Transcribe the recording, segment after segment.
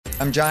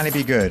I'm Johnny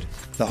B. Good,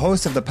 the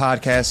host of the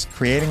podcast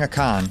Creating a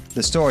Con,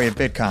 the story of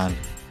Bitcoin.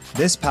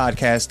 This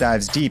podcast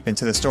dives deep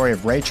into the story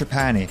of Ray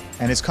Trapani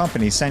and his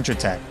company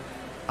Centratech.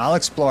 I'll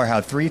explore how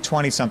three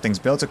 20-somethings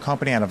built a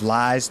company out of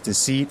lies,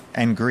 deceit,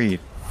 and greed.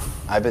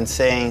 I've been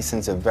saying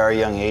since a very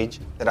young age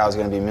that I was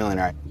going to be a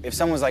millionaire. If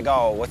someone's like,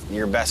 oh, what's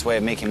your best way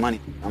of making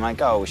money? I'm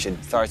like, oh, we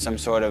should start some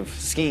sort of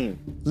scheme.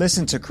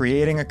 Listen to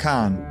Creating a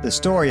Con, the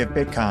story of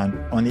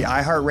Bitcoin on the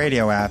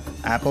iHeartRadio app,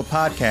 Apple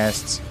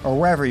Podcasts, or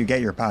wherever you get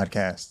your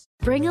podcasts.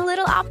 Bring a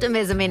little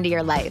optimism into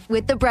your life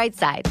with The Bright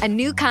Side, a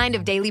new kind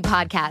of daily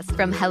podcast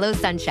from Hello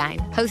Sunshine,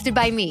 hosted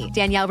by me,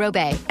 Danielle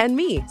Robay. And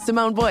me,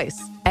 Simone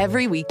Boyce.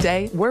 Every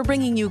weekday, we're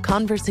bringing you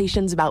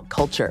conversations about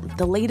culture,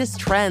 the latest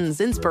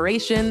trends,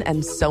 inspiration,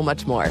 and so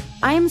much more.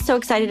 I am so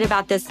excited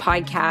about this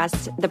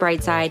podcast, The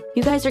Bright Side.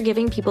 You guys are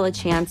giving people a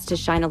chance to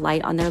shine a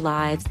light on their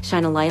lives,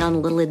 shine a light on a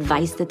little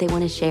advice that they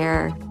want to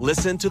share.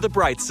 Listen to The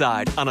Bright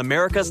Side on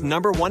America's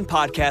 #1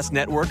 podcast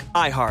network,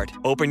 iHeart.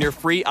 Open your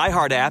free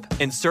iHeart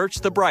app and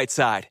search The Bright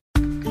Side.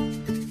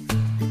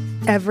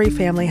 Every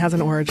family has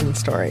an origin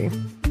story,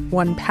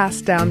 one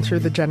passed down through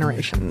the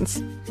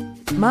generations.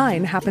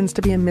 Mine happens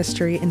to be a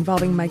mystery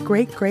involving my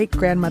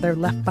great-great-grandmother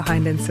left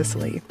behind in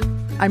Sicily.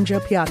 I'm Jo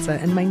Piazza,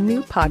 and my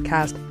new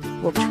podcast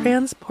will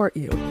transport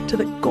you to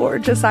the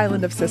gorgeous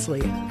island of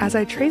Sicily as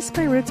I trace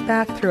my roots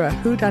back through a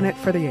whodunit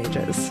for the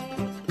ages.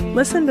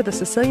 Listen to The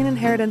Sicilian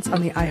Inheritance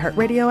on the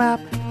iHeartRadio app,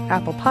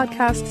 Apple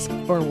Podcasts,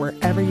 or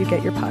wherever you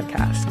get your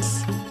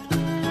podcasts.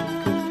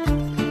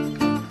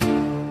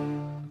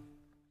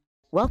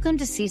 Welcome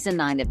to Season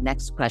 9 of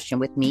Next Question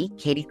with me,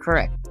 Katie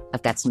Couric.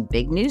 I've got some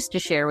big news to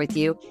share with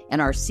you in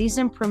our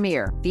season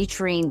premiere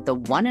featuring the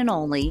one and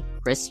only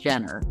Kris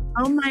Jenner.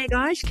 Oh my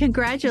gosh,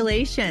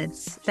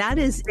 congratulations. That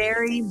is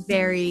very,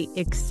 very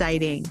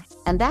exciting.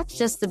 And that's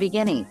just the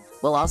beginning.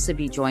 We'll also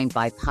be joined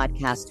by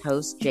podcast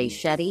host Jay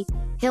Shetty,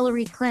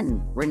 Hillary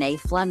Clinton, Renee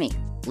Fleming,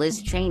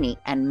 Liz Cheney,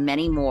 and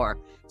many more.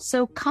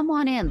 So come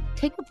on in,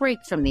 take a break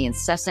from the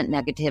incessant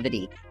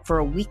negativity for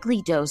a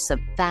weekly dose of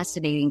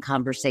fascinating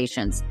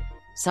conversations.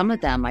 Some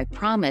of them, I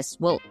promise,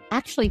 will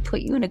actually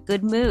put you in a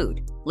good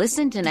mood.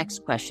 Listen to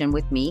Next Question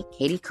with me,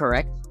 Katie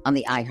Couric, on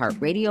the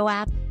iHeartRadio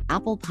app,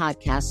 Apple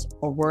Podcasts,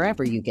 or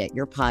wherever you get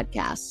your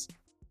podcasts.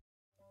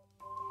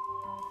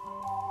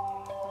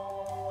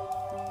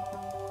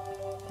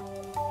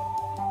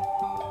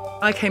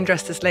 I came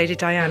dressed as Lady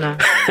Diana.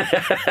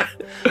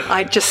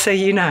 Just so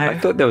you know. I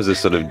thought there was a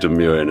sort of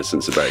demure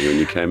innocence about you when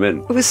you came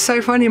in. It was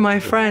so funny. My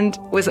friend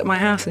was at my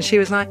house and she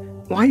was like,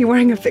 why are you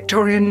wearing a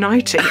Victorian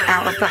nightie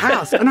out of the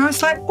house? And I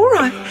was like, all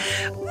right,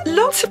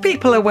 lots of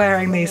people are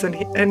wearing these. And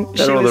they're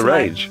she all was the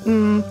like, rage.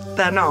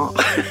 They're not.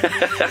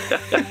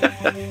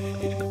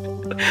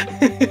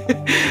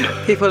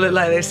 People look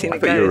like they've seen a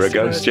ghost. You were a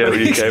ghost, yeah, when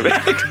you came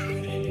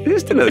in. You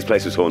just didn't know this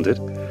place was haunted.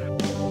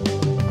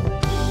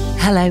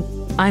 Hello,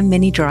 I'm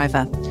Minnie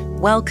Driver.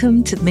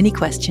 Welcome to Mini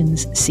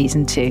Questions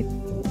Season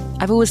 2.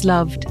 I've always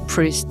loved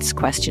Proust's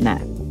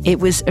questionnaire. It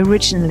was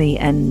originally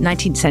a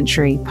 19th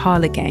century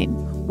parlor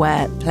game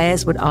where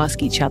players would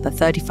ask each other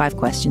 35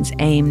 questions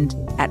aimed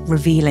at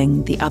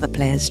revealing the other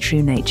player's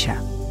true nature.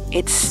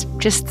 It's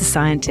just the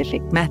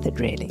scientific method,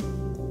 really.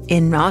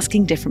 In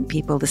asking different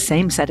people the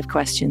same set of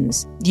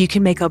questions, you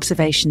can make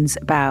observations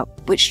about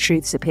which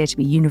truths appear to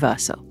be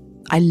universal.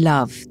 I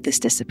love this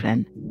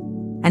discipline.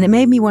 And it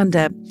made me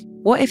wonder,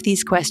 what if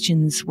these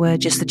questions were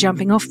just the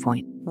jumping off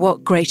point?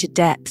 What greater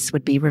depths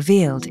would be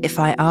revealed if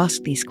I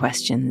asked these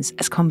questions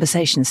as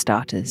conversation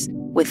starters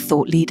with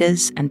thought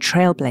leaders and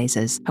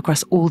trailblazers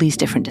across all these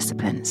different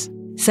disciplines?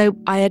 So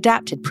I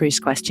adapted Proust's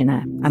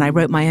questionnaire and I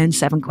wrote my own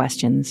 7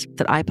 questions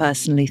that I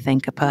personally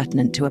think are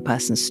pertinent to a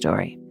person's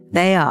story.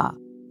 They are: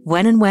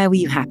 when and where were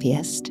you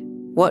happiest?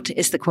 What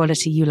is the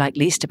quality you like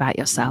least about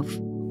yourself?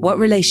 What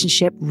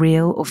relationship,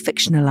 real or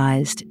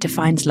fictionalized,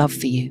 defines love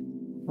for you?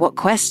 What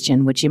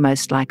question would you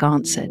most like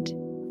answered?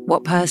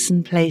 What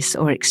person, place,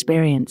 or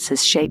experience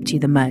has shaped you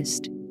the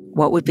most?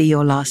 What would be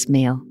your last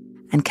meal?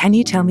 And can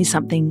you tell me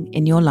something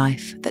in your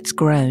life that's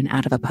grown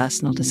out of a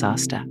personal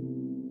disaster?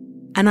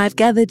 And I've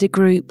gathered a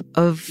group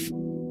of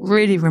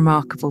really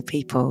remarkable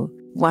people,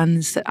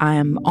 ones that I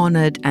am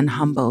honored and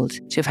humbled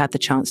to have had the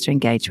chance to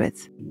engage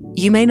with.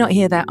 You may not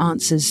hear their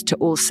answers to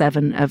all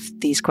 7 of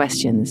these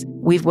questions.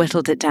 We've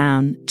whittled it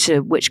down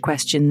to which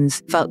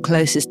questions felt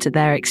closest to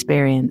their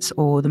experience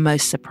or the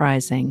most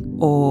surprising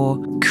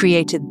or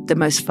created the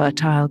most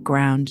fertile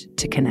ground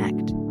to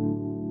connect.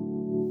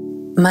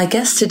 My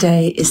guest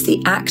today is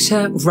the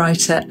actor,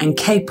 writer, and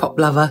K-pop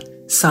lover,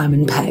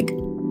 Simon Pegg.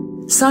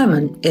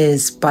 Simon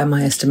is, by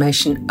my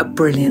estimation, a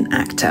brilliant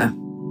actor.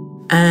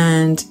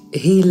 And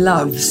he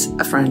loves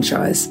a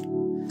franchise.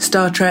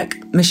 Star Trek,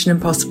 Mission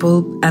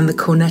Impossible, and the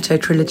Cornetto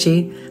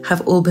trilogy have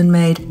all been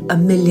made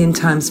 1,000,000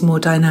 times more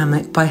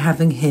dynamic by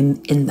having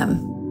him in them.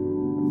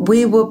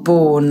 We were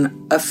born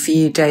a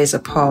few days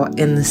apart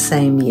in the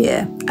same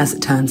year, as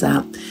it turns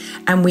out,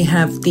 and we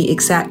have the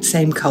exact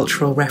same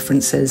cultural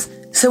references.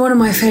 So one of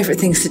my favourite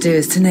things to do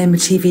is to name a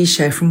TV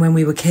show from when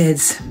we were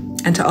kids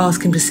and to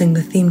ask him to sing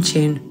the theme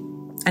tune.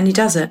 And he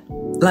does it.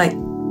 Like,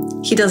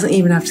 He doesn't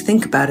even have to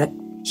think about it.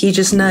 He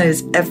just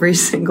knows every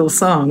single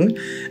song,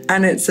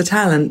 and it's a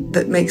talent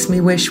that makes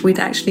me wish we'd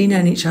actually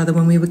known each other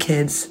when we were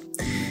kids.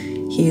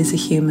 He is a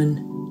human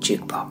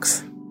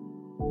jukebox.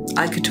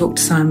 I could talk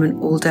to Simon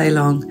all day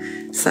long,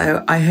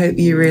 so I hope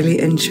you really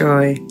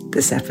enjoy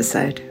this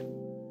episode.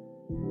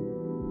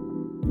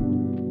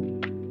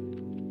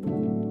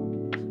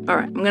 All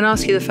right, I'm going to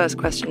ask you the first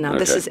question now. Okay.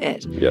 This is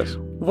it. Yes.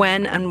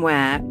 When and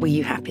where were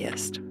you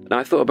happiest? Now,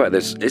 I thought about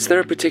this. Is there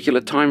a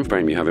particular time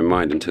frame you have in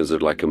mind in terms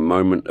of like a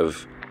moment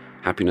of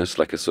happiness,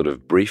 like a sort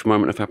of brief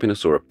moment of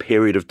happiness, or a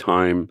period of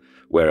time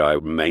where I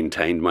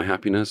maintained my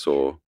happiness,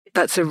 or?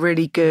 That's a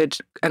really good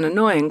and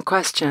annoying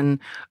question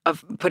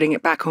of putting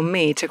it back on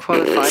me to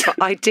qualify.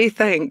 But I do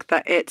think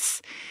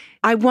that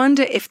I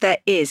wonder if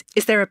is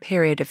there a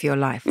period of your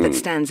life that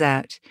stands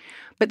out?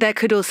 But there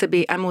could also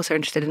be, I'm also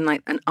interested in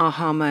like an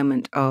aha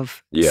moment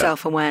of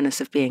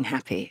self-awareness of being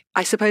happy.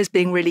 I suppose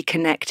being really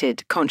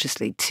connected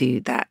consciously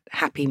to that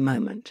happy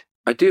moment.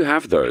 I do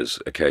have those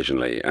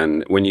occasionally.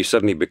 And when you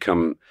suddenly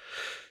become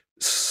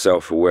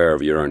self-aware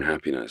of your own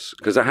happiness,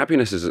 because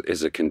happiness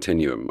is a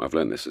continuum. I've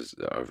learned this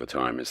over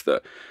time, is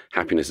that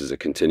happiness is a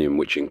continuum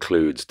which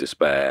includes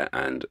despair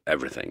and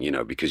everything,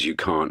 because you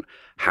can't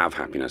have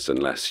happiness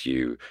unless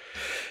you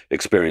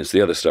experience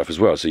the other stuff as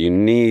well. So you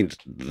need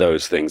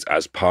those things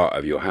as part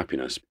of your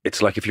happiness.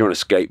 It's like if you're on a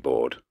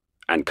skateboard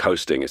and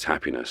coasting is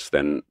happiness,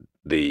 then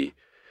the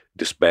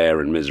despair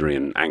and misery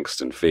and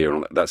angst and fear,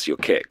 and that's your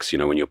kicks,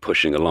 when you're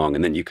pushing along,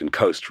 and then you can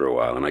coast for a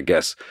while. And I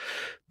guess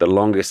the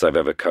longest I've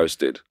ever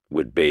coasted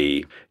would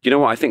be,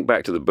 I think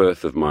back to the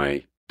birth of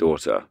my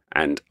daughter,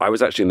 and I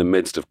was actually in the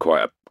midst of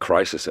quite a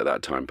crisis at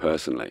that time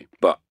personally.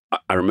 But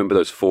I remember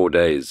those 4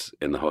 days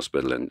in the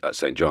hospital at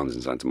St. John's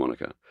in Santa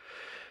Monica,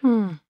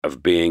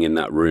 of being in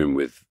that room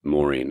with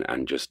Maureen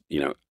and just,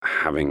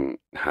 having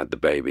had the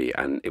baby.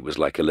 And it was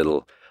like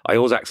I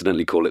always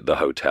accidentally call it the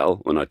hotel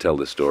when I tell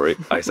this story.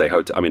 I say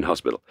hotel, I mean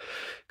hospital,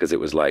 because it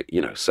was like,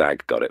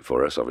 SAG got it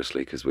for us,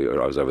 obviously, because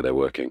I was over there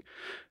working.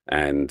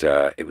 And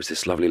it was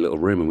this lovely little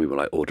room, and we were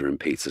like ordering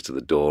pizza to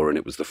the door, and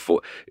it was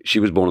she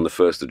was born on the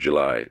 1st of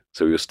July,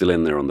 so we were still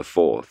in there on the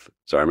 4th.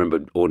 So I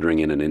remember ordering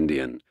in an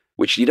Indian,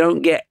 which you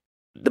don't get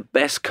the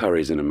best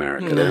curries in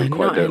America. No, they don't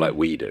quite do it like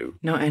we do.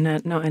 Not in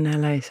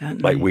LA,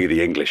 certainly. Like we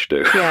the English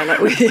do. Yeah, like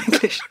we the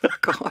English. Oh,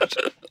 God.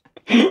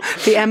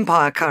 The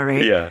Empire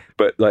curry. Yeah,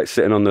 but like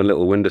sitting on the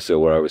little windowsill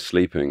where I was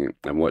sleeping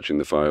and watching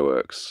the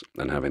fireworks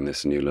and having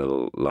this new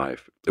little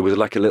life. It was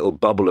like a little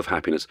bubble of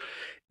happiness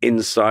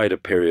inside a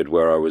period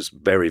where I was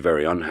very,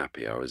 very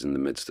unhappy. I was in the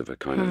midst of a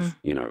kind of,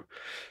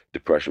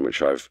 depression,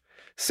 which I've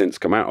since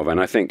come out of. And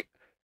I think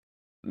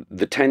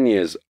the 10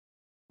 years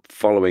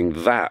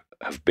following that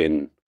have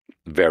been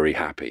very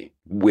happy,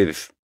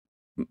 with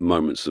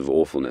moments of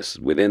awfulness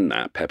within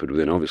that, peppered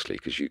within, obviously,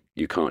 because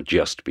you can't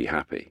just be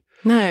happy.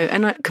 No,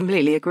 and I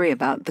completely agree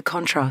about the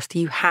contrast.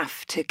 You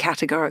have to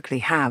categorically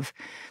have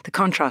the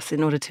contrast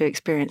in order to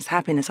experience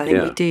happiness. I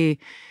think we do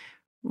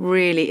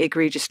really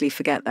egregiously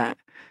forget that.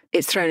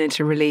 It's thrown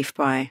into relief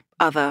by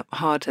other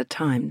harder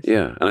times.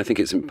 Yeah, and I think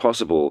it's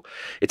impossible.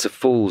 It's a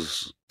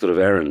fool's sort of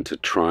errand to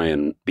try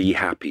and be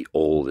happy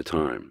all the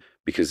time.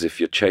 Because if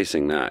you're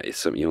chasing that, it's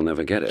something you'll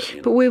never get it.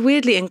 But we're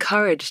weirdly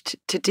encouraged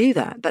to do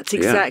that. That's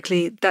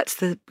that's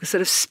the sort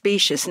of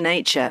specious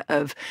nature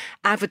of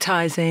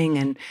advertising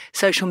and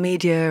social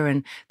media,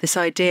 and this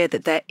idea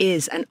that there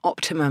is an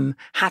optimum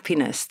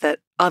happiness that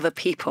other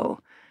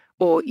people,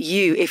 or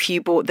you, if you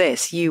bought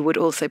this, you would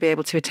also be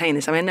able to attain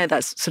this. I mean, I know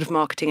that's sort of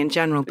marketing in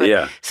general,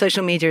 but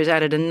social media has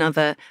added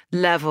another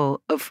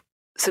level of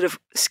sort of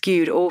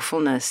skewed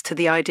awfulness to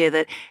the idea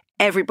that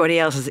everybody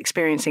else is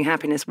experiencing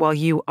happiness while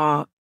you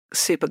are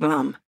super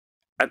glum.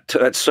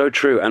 That's so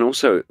true. And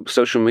also,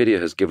 social media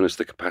has given us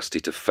the capacity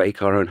to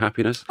fake our own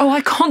happiness. Oh, I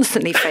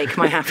constantly fake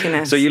my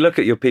happiness. So you look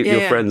at your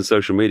friends'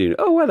 social media, and,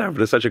 oh, well, they're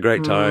having such a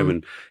great time,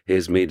 and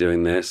here's me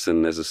doing this,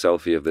 and there's a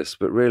selfie of this.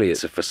 But really,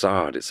 it's a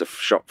facade. It's a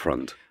shop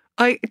front.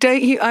 I've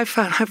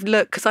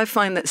looked, because I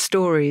find that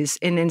stories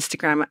in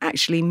Instagram are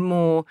actually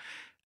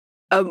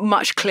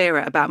much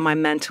clearer about my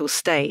mental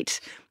state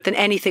than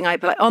anything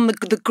like on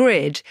the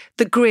grid.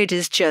 The grid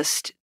is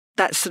just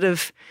that sort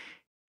of,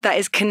 that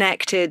is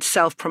connected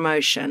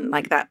self-promotion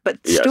like that.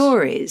 But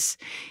stories,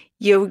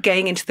 you're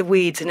getting into the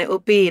weeds, and it will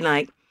be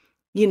like,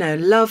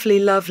 lovely,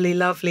 lovely,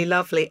 lovely,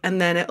 lovely.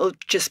 And then it'll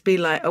just be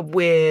like a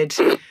weird,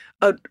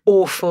 an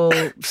awful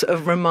sort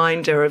of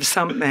reminder of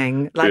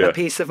something, like a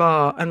piece of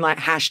art, and like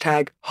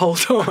hashtag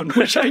hold on,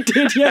 which I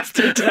did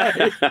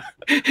yesterday.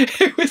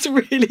 It was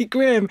really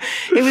grim.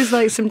 It was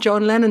like some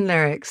John Lennon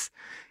lyrics.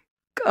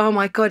 Oh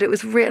my God, it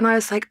was written. I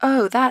was like,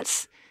 oh,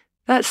 that's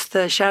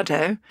the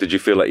shadow. Did you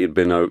feel like you'd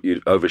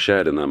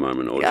overshared in that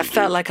moment? Or I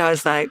felt like I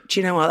was like, do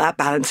you know what? That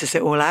balances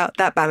it all out.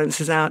 That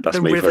balances out that's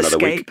the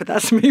riverscape. But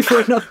that's me for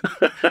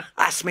another.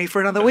 That's me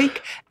for another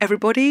week.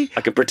 Everybody.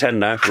 I can pretend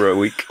now for a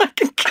week. I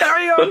can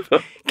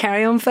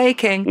carry on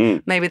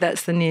faking. Maybe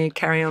that's the new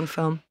Carry On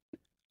film.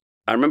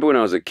 I remember when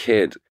I was a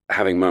kid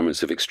having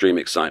moments of extreme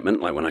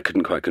excitement, like when I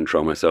couldn't quite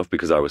control myself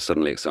because I was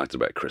suddenly excited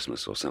about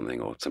Christmas or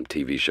something, or some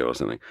TV show or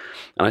something.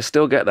 And I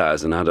still get that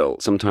as an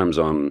adult. Sometimes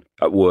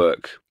at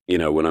work, you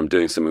know, when I'm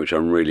doing something which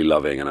I'm really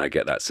loving and I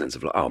get that sense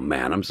of like, oh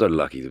man, I'm so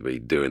lucky to be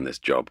doing this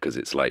job because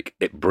it's like,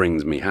 it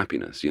brings me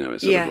happiness, you know,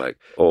 it's sort of like,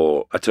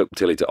 or I took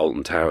Tilly to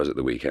Alton Towers at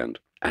the weekend.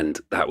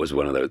 And that was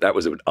one of those, that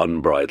was an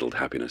unbridled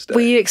happiness day.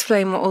 Will you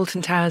explain what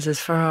Alton Towers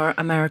is for our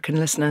American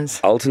listeners?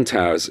 Alton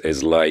Towers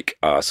is like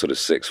our sort of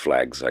Six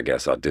Flags, I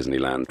guess, our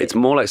Disneyland. It's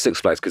more like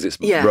Six Flags because it's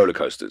roller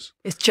coasters.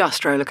 It's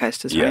just roller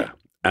coasters, right? Yeah.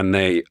 And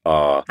they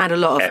are and a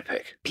lot of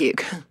epic.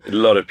 Puke. A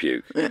lot of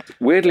puke. Yeah.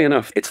 Weirdly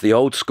enough, it's the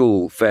old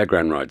school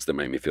fairground rides that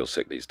make me feel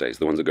sick these days,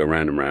 the ones that go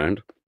round and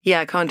round.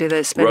 Yeah, I can't do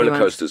those spinny roller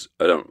ones. coasters,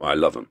 I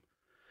love them.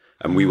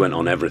 And we went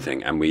on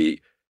everything, and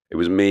it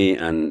was me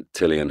and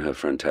Tilly and her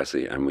friend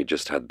Tessie, and we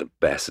just had the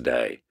best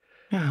day.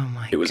 Oh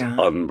my God. It was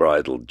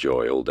unbridled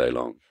joy all day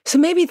long. So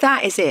maybe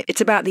that is it. It's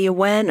about the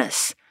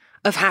awareness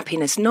of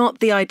happiness, not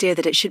the idea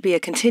that it should be a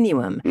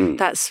continuum.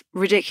 That's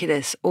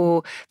ridiculous,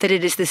 or that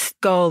it is this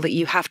goal that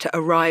you have to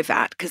arrive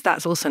at, because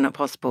that's also not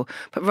possible.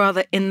 But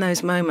rather in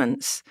those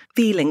moments,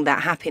 feeling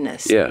that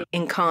happiness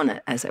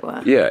incarnate, as it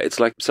were. Yeah,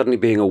 it's like suddenly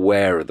being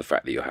aware of the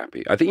fact that you're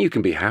happy. I think you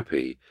can be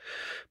happy,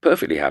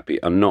 perfectly happy,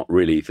 and not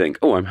really think,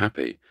 oh, I'm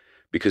happy.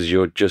 Because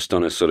you're just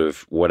on a sort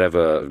of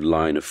whatever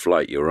line of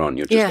flight you're on,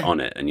 you're just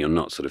on it and you're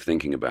not sort of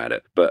thinking about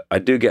it. But I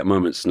do get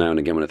moments now and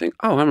again when I think,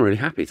 oh, I'm really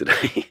happy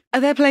today. Are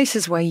there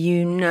places where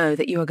you know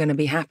that you are going to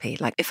be happy?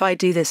 Like, if I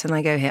do this and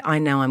I go here, I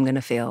know I'm going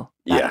to feel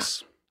better.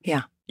 Yes.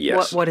 Yeah.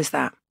 Yes. What is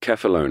that?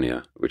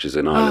 Kefalonia, which is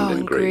an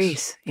island in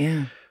Greece.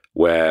 Yeah.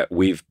 Where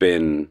we've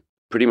been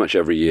pretty much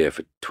every year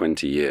for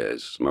 20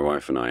 years, my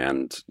wife and I,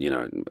 and, you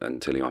know,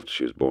 until after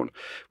she was born.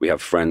 We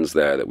have friends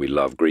there that we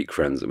love, Greek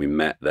friends that we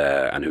met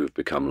there and who've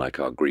become like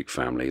our Greek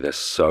family. They're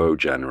so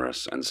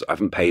generous. And so I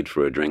haven't paid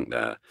for a drink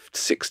there for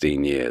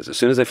 16 years. As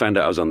soon as they found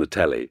out I was on the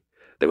telly,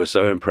 they were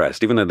so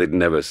impressed, even though they'd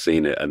never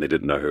seen it and they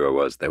didn't know who I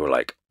was. They were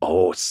like,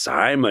 oh,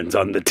 Simon's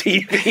on the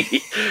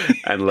TV.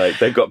 And like,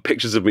 they've got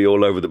pictures of me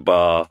all over the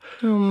bar.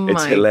 Oh,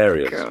 it's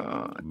hilarious.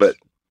 God. But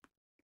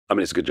I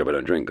mean, it's a good job I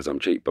don't drink because I'm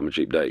cheap. I'm a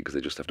cheap date because they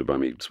just have to buy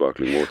me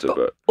sparkling water.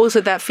 But also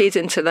that feeds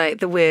into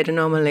like the weird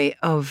anomaly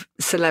of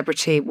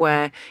celebrity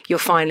where you're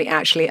finally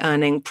actually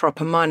earning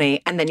proper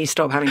money and then you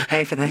stop having to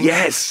pay for things.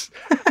 Yes.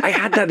 I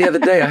had that the other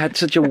day. I had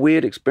such a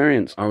weird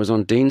experience. I was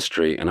on Dean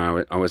Street and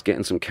I was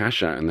getting some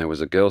cash out and there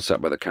was a girl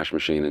sat by the cash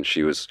machine and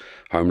she was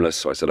homeless.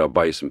 So I said, I'll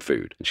buy you some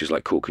food. And she's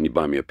like, cool, can you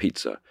buy me a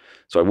pizza?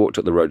 So I walked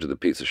up the road to the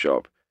pizza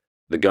shop.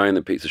 The guy in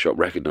the pizza shop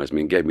recognized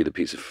me and gave me the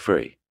pizza for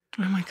free.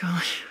 Oh my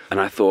gosh.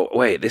 And I thought,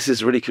 wait, this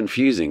is really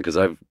confusing because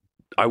I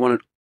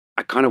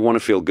kind of want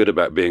to feel good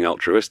about being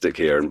altruistic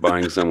here and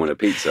buying someone a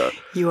pizza.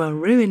 You are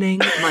ruining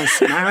my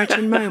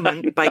Samaritan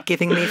moment by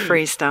giving me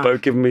free stuff. By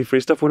giving me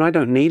free stuff when I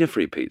don't need a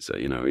free pizza,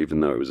 you know,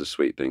 even though it was a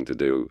sweet thing to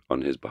do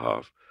on his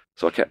behalf.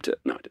 So I kept it.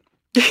 No, I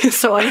didn't.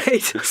 So I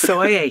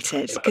ate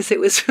it because it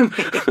was for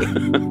me.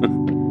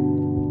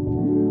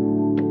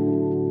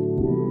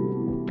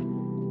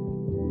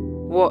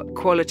 What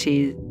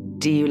quality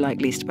do you like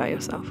least about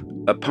yourself?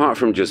 Apart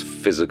from just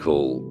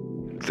physical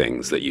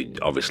things that you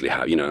obviously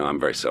have, you know, I'm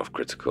very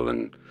self-critical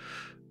and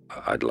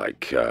I'd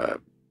like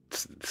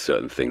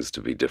certain things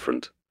to be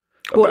different.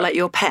 What, like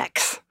your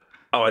pecs?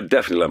 Oh, I'd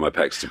definitely like my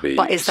pecs to be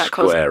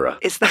squarer.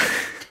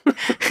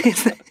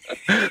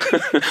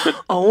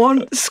 I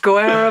want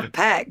squarer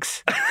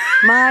pecs.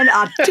 Mine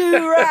are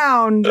too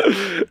round.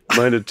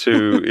 Mine are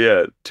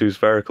too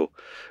spherical.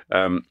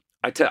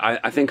 I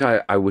think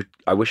I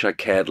wish I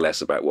cared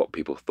less about what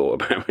people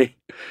thought about me.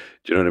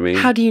 Do you know what I mean?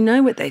 How do you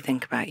know what they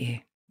think about you?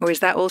 Or is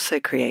that also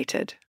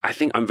created? I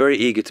think I'm very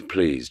eager to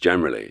please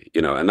generally,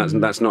 you know, and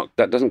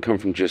that doesn't come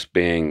from just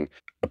being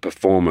a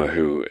performer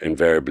who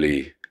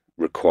invariably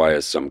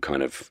requires some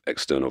kind of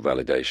external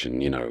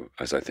validation, you know,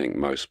 as I think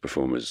most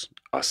performers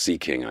are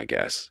seeking, I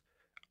guess.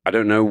 I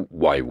don't know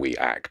why we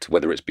act,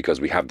 whether it's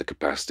because we have the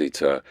capacity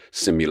to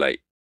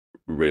simulate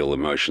real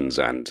emotions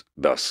and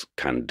thus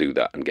can do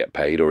that and get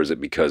paid, or is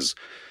it because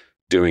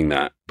doing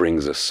that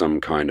brings us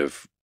some kind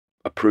of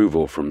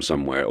approval from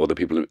somewhere or the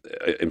people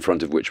in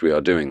front of which we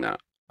are doing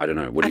that? I don't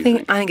know. What do you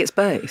think? I think it's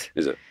both.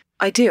 Is it?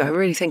 I do. I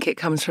really think it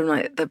comes from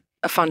like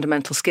a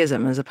fundamental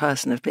schism as a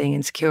person of being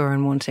insecure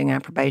and wanting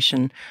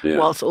approbation,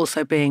 whilst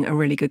also being a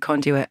really good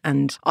conduit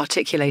and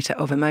articulator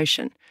of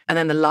emotion. And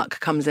then the luck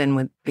comes in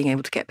with being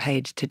able to get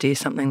paid to do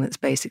something that's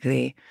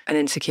basically an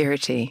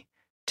insecurity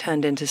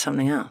turned into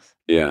something else.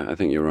 Yeah, I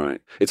think you're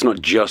right. It's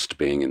not just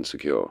being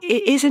insecure.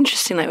 It is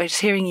interesting, like, just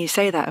hearing you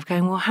say that, of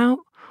going,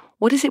 well,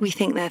 what is it we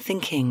think they're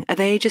thinking? Are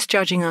they just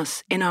judging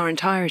us in our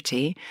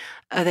entirety?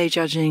 Are they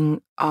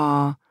judging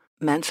our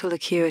mental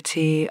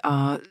acuity,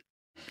 our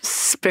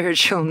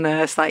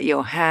spiritualness, like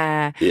your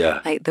hair,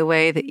 like the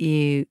way that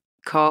you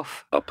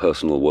cough? Our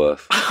personal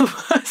worth.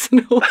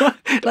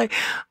 Like,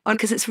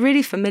 because it's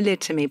really familiar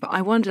to me, but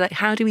I wonder, like,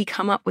 how do we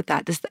come up with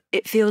that?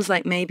 It feels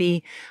like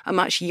maybe a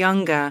much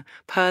younger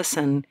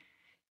person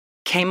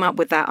came up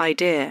with that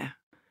idea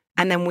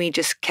and then we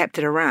just kept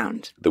it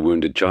around. The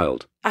wounded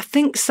child. I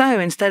think so,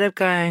 instead of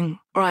going,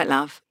 all right,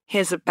 love,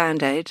 here's a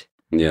Band-Aid.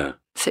 Yeah.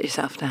 Sit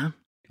yourself down.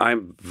 I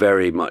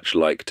very much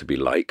like to be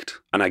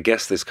liked. And I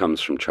guess this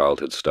comes from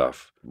childhood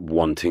stuff,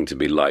 wanting to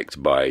be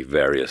liked by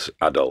various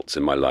adults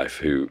in my life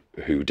who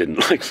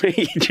didn't like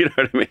me. Do you know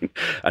what I mean?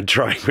 And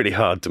trying really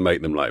hard to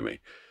make them like me.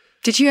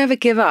 Did you ever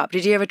give up?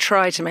 Did you ever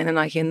try to make them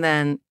like you and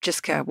then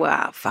just go,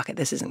 wow, fuck it,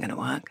 this isn't going to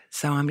work.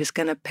 So I'm just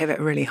going to pivot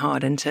really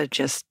hard into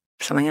just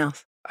something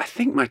else? I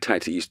think my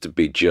tactic used to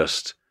be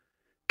just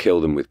kill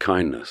them with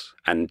kindness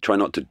and try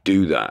not to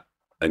do that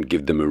and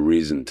give them a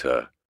reason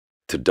to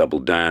double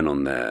down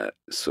on their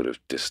sort of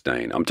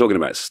disdain. I'm talking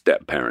about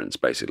step parents,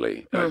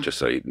 basically, just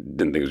so you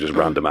didn't think it was just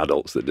random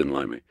adults that didn't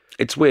like me.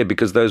 It's weird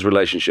because those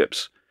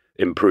relationships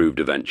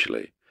improved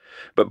eventually.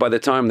 But by the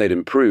time they'd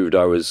improved,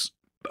 I was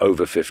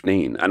over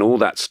 15, and all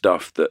that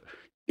stuff that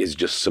is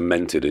just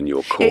cemented in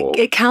your core.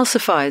 It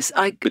calcifies.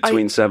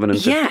 Between 7 and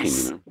 15,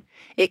 yes. you know?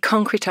 It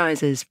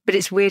concretizes, but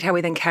it's weird how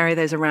we then carry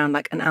those around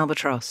like an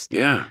albatross.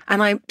 Yeah.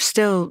 And I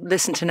still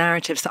listen to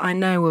narratives that I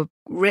know were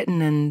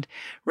written and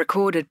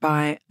recorded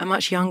by a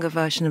much younger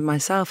version of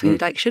myself who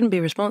like shouldn't be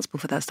responsible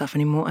for that stuff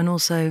anymore. And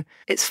also,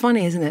 it's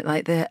funny, isn't it?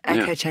 Like the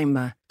echo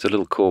chamber. It's a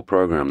little core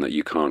program that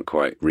you can't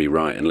quite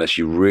rewrite unless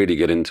you really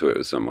get into it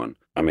with someone.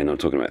 I mean, I'm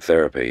talking about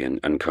therapy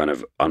and kind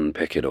of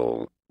unpick it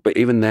all. But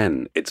even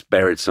then, it's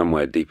buried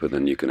somewhere deeper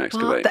than you can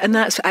excavate. Well, and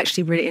that's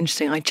actually really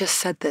interesting. I just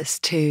said this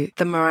to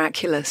the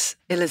miraculous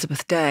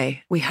Elizabeth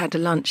Day. We had a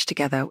lunch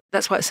together.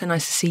 That's why it's so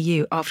nice to see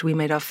you after we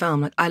made our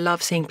film. Like, I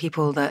love seeing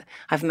people that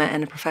I've met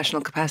in a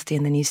professional capacity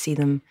and then you see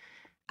them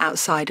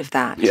outside of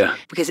that. Yeah.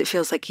 Because it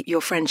feels like your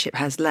friendship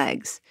has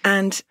legs.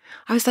 And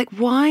I was like,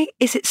 why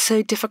is it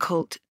so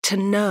difficult to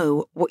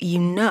know what you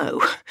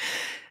know?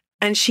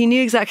 And she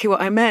knew exactly what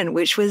I meant,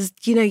 which was,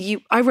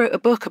 I wrote a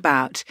book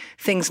about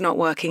things not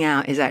working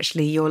out is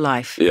actually your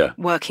life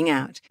working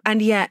out.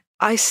 And yet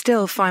I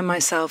still find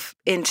myself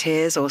in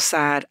tears or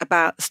sad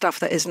about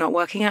stuff that is not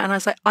working out. And I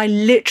was like, I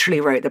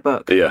literally wrote the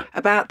book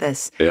about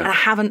this and I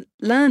haven't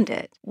learned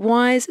it.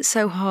 Why is it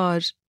so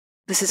hard?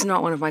 This is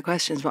not one of my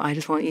questions, but I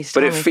just want you to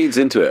tell me. But it feeds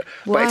into it.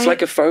 Why? But it's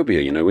like a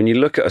phobia, when you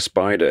look at a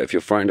spider, if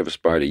you're frightened of a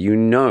spider,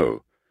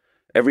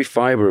 every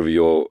fiber of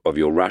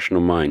your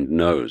rational mind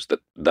knows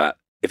that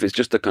if it's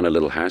just a kind of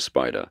little house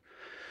spider,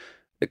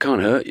 it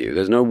can't hurt you.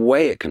 There's no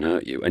way it can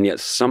hurt you. And yet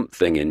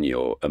something in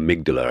your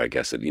amygdala, I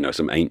guess,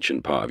 some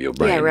ancient part of your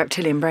brain. Yeah,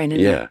 reptilian brain,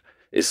 isn't it?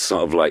 Is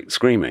sort of like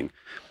screaming.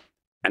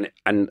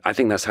 And I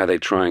think that's how they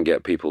try and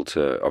get people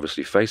to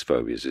obviously face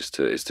phobias, is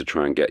to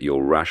try and get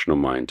your rational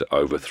mind to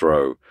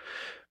overthrow.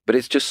 But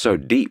it's just so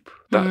deep.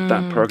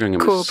 That programming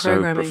is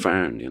so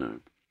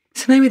profound,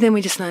 So maybe then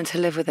we just learn to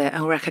live with it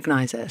and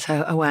recognize it.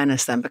 So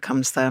awareness then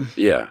becomes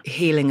the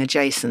healing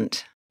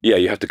adjacent. Yeah,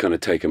 you have to kind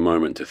of take a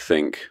moment to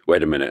think,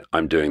 wait a minute,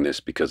 I'm doing this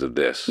because of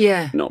this,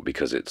 not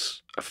because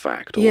it's a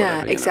fact or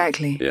whatever.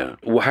 Exactly. Yeah.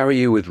 Well, how are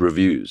you with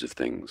reviews of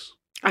things?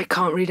 I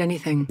can't read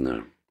anything.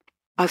 No.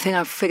 I think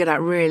I've figured out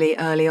really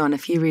early on,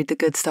 if you read the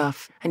good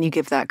stuff and you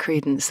give that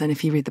credence, and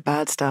if you read the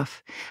bad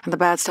stuff, and the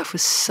bad stuff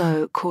was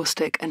so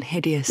caustic and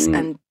hideous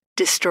and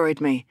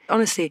destroyed me.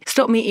 Honestly,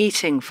 stopped me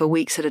eating for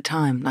weeks at a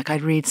time. Like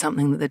I'd read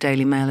something that the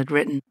Daily Mail had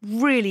written,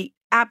 really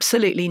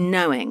absolutely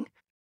knowing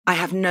I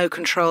have no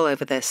control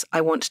over this. I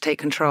want to take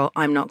control.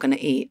 I'm not going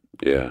to eat.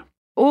 Yeah.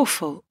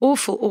 Awful,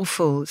 awful,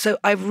 awful. So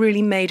I've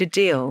really made a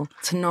deal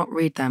to not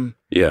read them.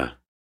 Yeah.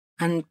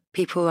 And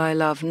people I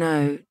love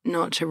know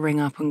not to ring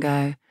up and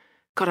go,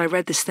 God, I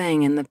read this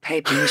thing in the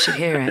paper. You should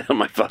hear it.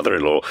 My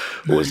father-in-law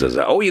always does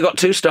that. Oh, you got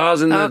 2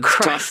 stars in the... Oh,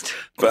 Christ.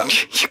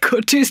 But... You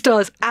got 2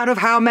 stars out of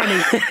how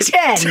many?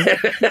 10.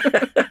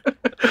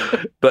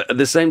 But at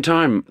the same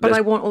time... But I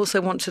also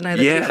want to know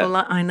that people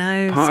like... I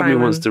know, Part of me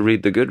wants to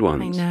read the good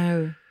ones. I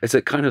know. It's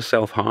a kind of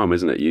self-harm,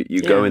 isn't it?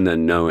 You go in there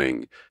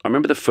knowing. I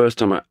remember the first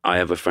time I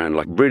ever found,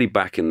 like really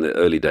back in the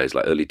early days,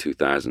 like early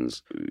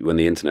 2000s, when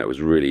the internet was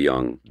really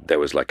young, there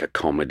was like a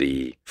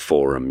comedy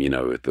forum,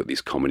 with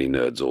these comedy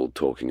nerds all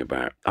talking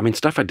about. I mean,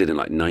 stuff I did in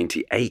like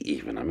 98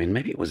 even. I mean,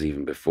 maybe it was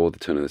even before the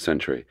turn of the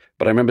century.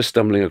 But I remember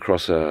stumbling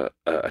across a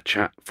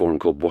chat forum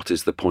called What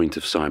is the Point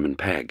of Simon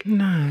Pegg?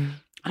 No.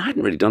 And I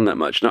hadn't really done that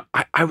much. And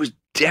I was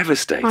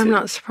devastated. I'm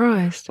not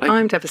surprised.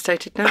 I'm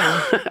devastated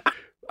now.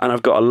 And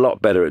I've got a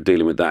lot better at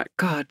dealing with that.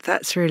 God,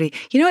 that's really...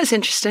 what's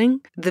interesting?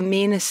 The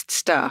meanest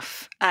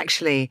stuff,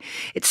 actually,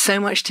 it's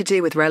so much to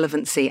do with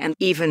relevancy. And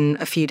even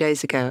a few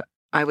days ago,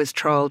 I was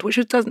trolled,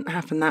 which doesn't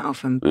happen that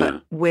often,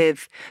 but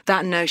with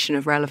that notion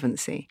of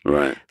relevancy.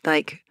 Right.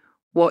 Like,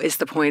 what is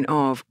the point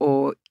of,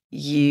 or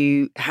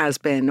you has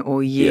been,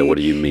 or you... Yeah, what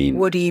do you mean?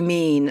 What do you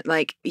mean?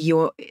 Like,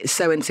 you're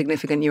so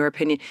insignificant, your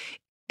opinion.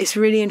 It's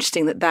really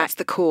interesting that that's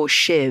the core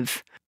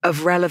shiv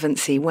of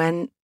relevancy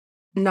when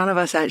none of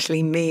us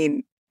actually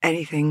mean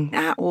anything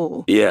at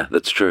all. Yeah,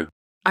 that's true.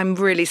 I'm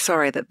really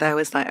sorry that there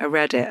was like a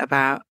Reddit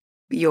about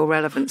your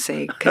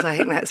relevancy, because I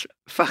think that's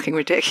fucking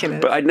ridiculous.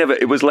 But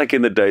it was like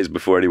in the days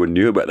before anyone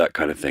knew about that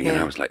kind of thing. And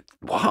I was like,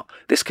 what?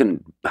 This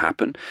can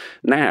happen?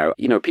 Now,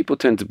 people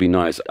tend to be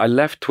nice. I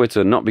left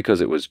Twitter not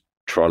because it was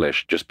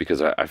trollish just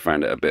because I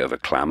found it a bit of a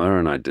clamor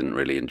and I didn't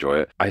really enjoy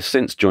it. I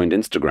since joined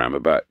Instagram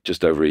about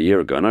just over a year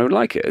ago, and I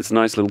like it. It's a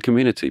nice little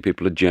community.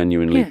 People are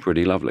genuinely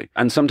pretty lovely.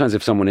 And sometimes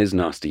if someone is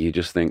nasty, you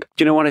just think,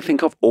 do you know what I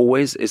think of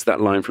always is that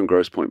line from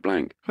Grosse Pointe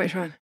Blank? Which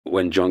one?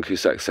 When John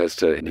Cusack says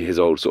to his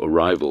old sort of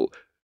rival,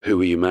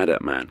 "Who are you mad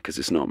at, man? Because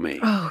it's not me."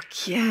 Oh,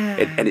 yeah.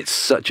 And it's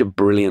such a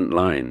brilliant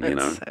line, you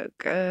know? It's so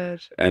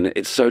good. And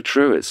it's so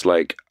true. It's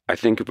like, I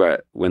think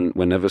about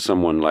whenever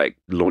someone like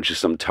launches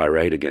some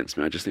tirade against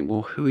me, I just think,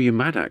 well, who are you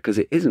mad at? Because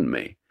it isn't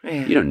me.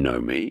 Yeah. You don't know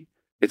me.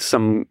 It's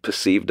some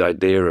perceived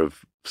idea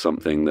of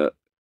something that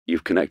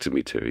you've connected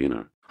me to, you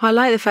know? I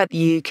like the fact that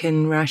you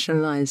can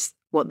rationalize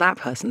what that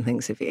person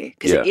thinks of you,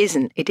 because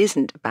it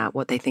isn't about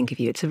what they think of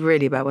you. It's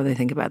really about what they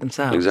think about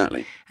themselves.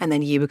 Exactly. And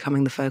then you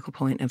becoming the focal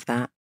point of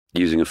that.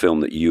 Using a film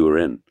that you were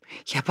in.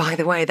 Yeah, by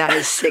the way, that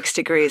is 6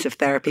 degrees of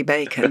therapy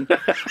bacon.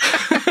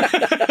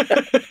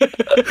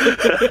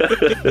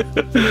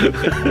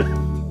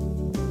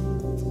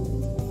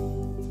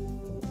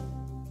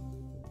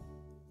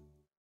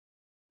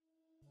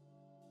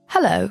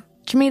 Hello,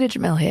 Jameela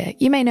Jamil here.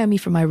 You may know me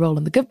from my role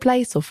in The Good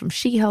Place or from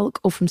She-Hulk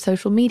or from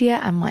social media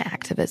and my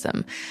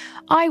activism.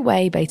 I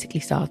Weigh basically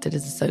started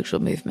as a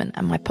social movement,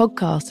 and my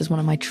podcast is one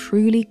of my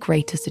truly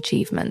greatest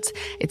achievements.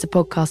 It's a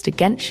podcast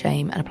against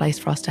shame and a place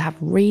for us to have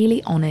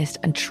really honest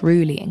and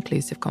truly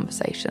inclusive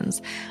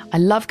conversations. I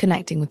love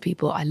connecting with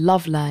people. I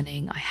love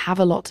learning. I have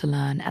a lot to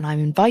learn, and I'm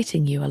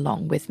inviting you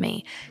along with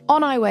me.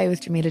 On I Weigh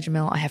with Jameela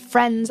Jamil, I have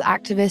friends,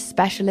 activists,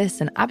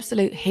 specialists, and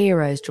absolute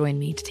heroes join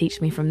me to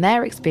teach me from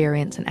their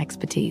experience and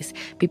expertise.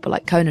 People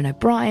like Conan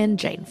O'Brien,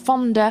 Jane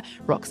Fonda,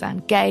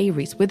 Roxane Gay,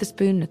 Reese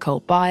Witherspoon,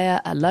 Nicole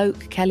Byer,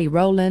 Alok, Kelly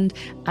Rowland,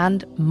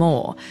 and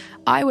more.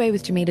 I Weigh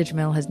with Jameela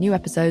Jamil has new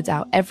episodes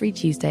out every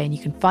Tuesday, and you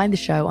can find the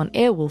show on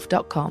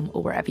earwolf.com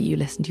or wherever you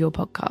listen to your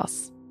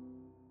podcasts.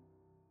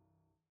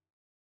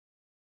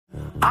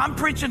 I'm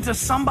preaching to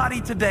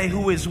somebody today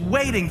who is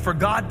waiting for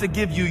God to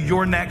give you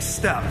your next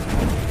step,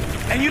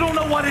 and you don't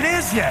know what it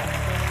is yet.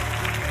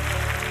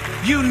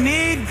 You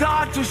need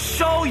God to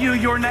show you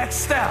your next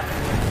step.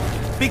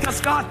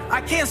 Because God,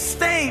 I can't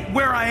stay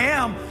where I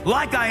am,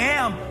 like I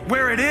am,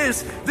 where it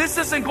is. This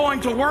isn't going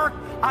to work.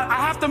 I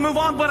have to move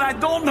on, but I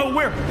don't know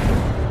where.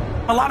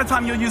 A lot of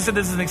time you'll use it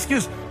as an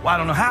excuse. Well, I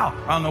don't know how.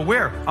 I don't know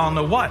where. I don't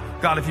know what.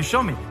 God, if you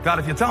show me. God,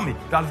 if you tell me.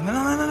 God, if...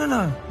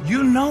 No.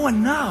 You know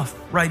enough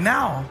right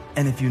now.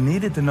 And if you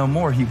needed to know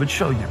more, he would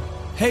show you.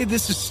 Hey,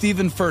 this is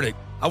Stephen Furtick.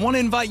 I want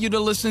to invite you to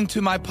listen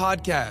to my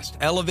podcast,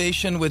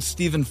 Elevation with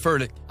Stephen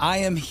Furtick. I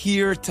am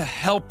here to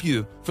help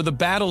you for the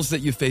battles that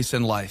you face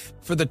in life,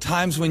 for the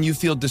times when you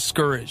feel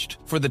discouraged,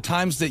 for the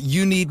times that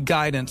you need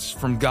guidance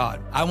from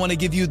God. I want to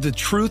give you the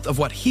truth of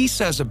what he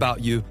says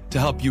about you to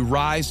help you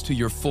rise to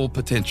your full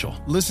potential.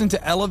 Listen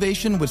to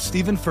Elevation with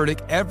Stephen Furtick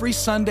every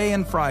Sunday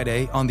and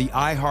Friday on the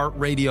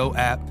iHeartRadio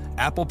app,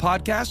 Apple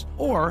Podcasts,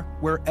 or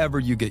wherever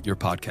you get your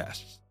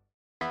podcasts.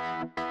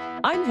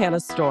 I'm Hannah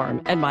Storm,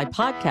 and my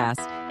podcast,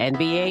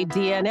 NBA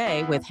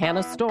DNA with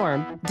Hannah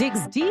Storm,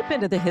 digs deep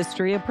into the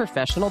history of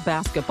professional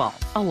basketball,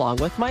 along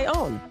with my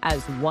own,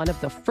 as one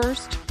of the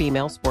first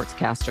female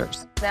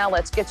sportscasters. Now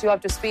let's get you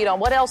up to speed on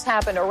what else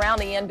happened around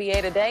the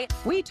NBA today.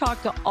 We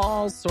talk to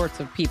all sorts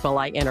of people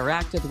I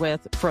interacted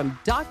with, from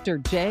Dr.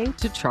 J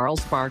to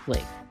Charles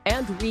Barkley,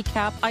 and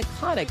recap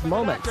iconic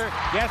moments.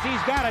 Yes,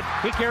 he's got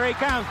it. Here he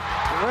comes.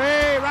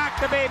 We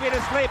rock the baby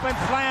to sleep and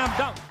slam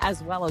dunk.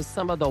 As well as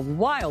some of the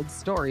wild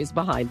stories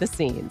behind the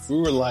scenes. We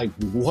were like,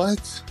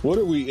 what? What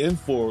are we in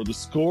for? The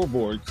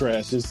scoreboard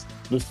crashes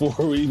before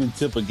we even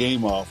tip a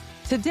game off.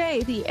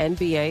 Today, the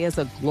NBA is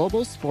a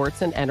global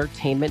sports and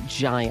entertainment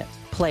giant.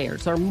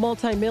 Players are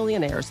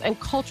multimillionaires and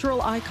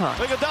cultural icons.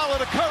 Iguodala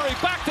to Curry,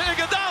 back to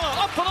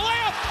Iguodala, up for the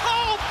layup.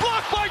 Oh,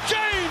 blocked by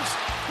James.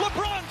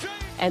 LeBron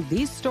James. And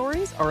these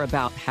stories are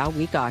about how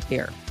we got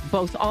here,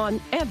 both on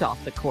and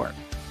off the court.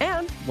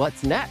 And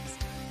what's next?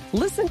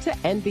 Listen to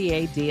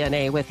NBA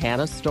DNA with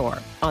Hannah Storm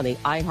on the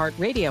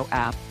iHeartRadio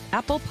app,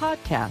 Apple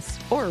Podcasts,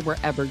 or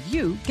wherever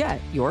you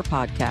get your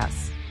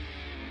podcasts.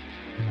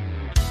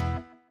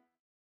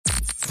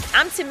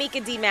 I'm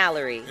Tamika D.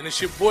 Mallory. And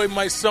it's your boy,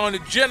 my son, the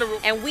General.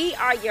 And we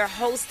are your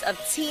hosts of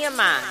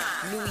TMI.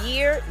 New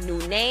year, new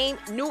name,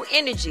 new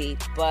energy,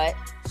 but...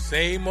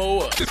 same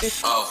old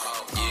us.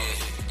 Oh,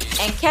 yeah.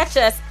 And catch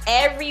us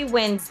every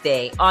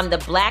Wednesday on the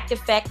Black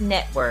Effect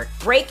Network,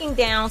 breaking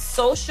down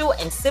social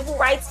and civil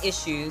rights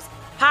issues,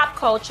 pop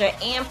culture,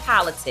 and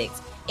politics,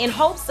 in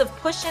hopes of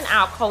pushing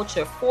our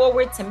culture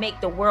forward to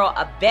make the world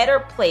a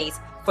better place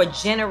for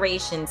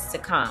generations to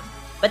come.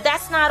 But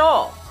that's not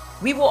all.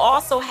 We will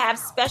also have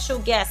special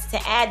guests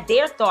to add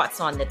their thoughts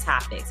on the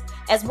topics,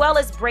 as well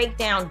as break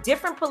down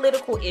different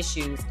political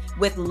issues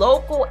with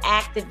local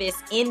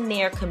activists in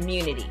their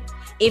community.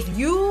 If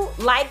you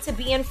like to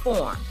be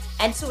informed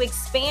and to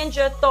expand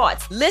your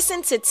thoughts,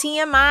 listen to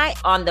TMI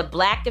on the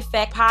Black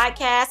Effect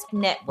Podcast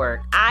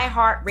Network,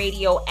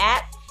 iHeartRadio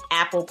app,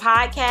 Apple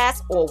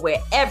Podcasts, or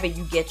wherever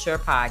you get your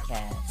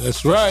podcasts.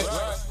 That's right.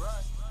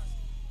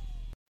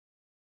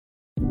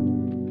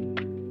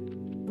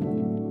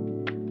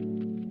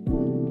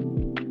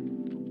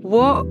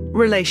 What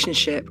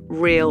relationship,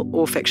 real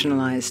or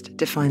fictionalized,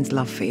 defines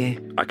love for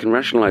you? I can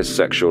rationalize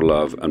sexual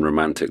love and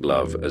romantic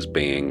love as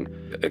being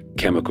a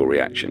chemical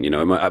reaction. You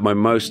know, at my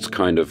most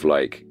kind of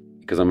like,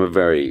 because I'm a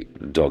very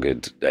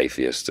dogged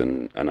atheist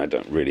and I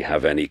don't really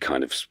have any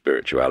kind of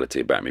spirituality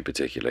about me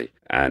particularly.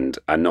 And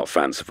I'm not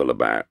fanciful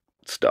about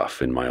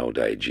stuff in my old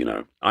age, you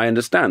know. I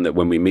understand that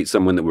when we meet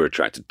someone that we're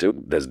attracted to,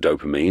 there's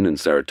dopamine and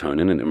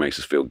serotonin and it makes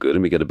us feel good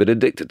and we get a bit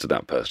addicted to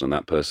that person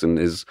and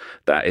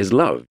that is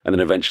love. And then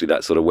eventually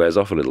that sort of wears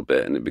off a little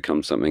bit and it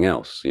becomes something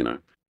else, you know.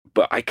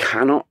 But I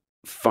cannot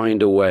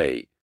find a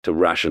way to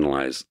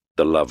rationalize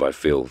the love I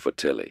feel for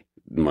Tilly,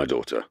 my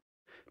daughter,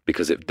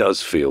 because it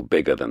does feel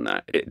bigger than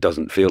that. It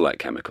doesn't feel like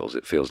chemicals.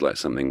 It feels like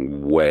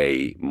something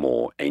way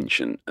more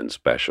ancient and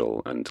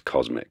special and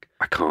cosmic.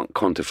 I can't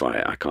quantify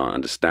it. I can't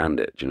understand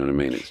it. Do you know what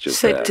I mean? It's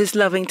just So there. does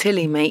loving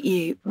Tilly make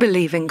you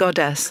believe in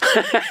goddess?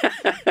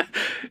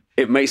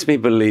 It makes me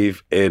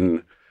believe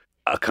in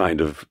a kind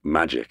of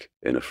magic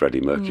in a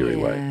Freddie Mercury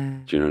way.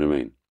 Do you know what I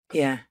mean?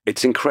 Yeah.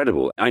 It's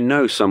incredible. I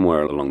know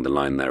somewhere along the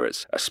line there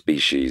it's a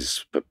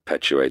species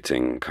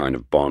perpetuating kind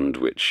of bond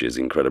which is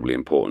incredibly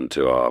important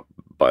to our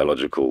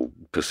biological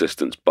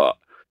persistence, but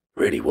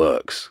really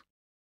works.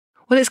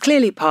 Well, it's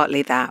clearly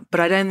partly that, but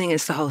I don't think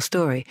it's the whole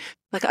story.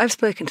 Like, I've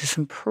spoken to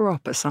some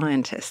proper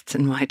scientists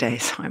in my day,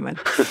 Simon.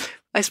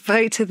 I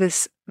spoke to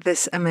this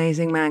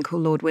amazing man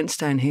called Lord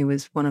Winstone, who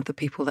was one of the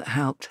people that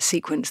helped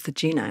sequence the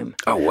genome.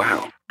 Oh,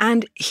 wow.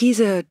 And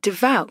he's a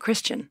devout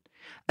Christian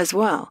as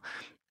well.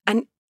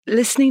 And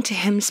listening to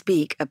him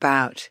speak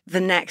about the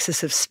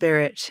nexus of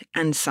spirit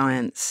and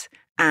science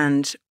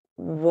and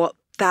what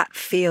that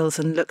feels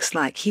and looks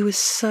like, he was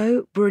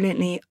so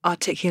brilliantly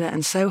articulate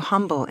and so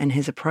humble in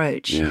his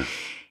approach. Yeah.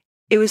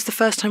 It was the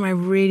first time I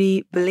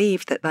really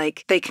believed that,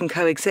 like, they can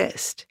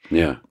coexist.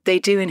 Yeah. They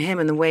do in him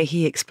and the way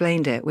he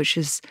explained it, which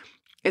is,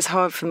 it's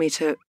hard for me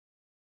to,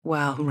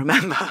 well,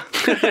 remember.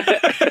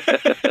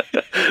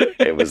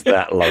 It was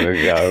that long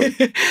ago.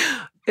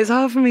 It's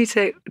hard for me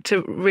to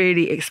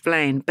really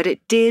explain, but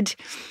it did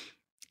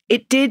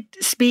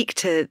speak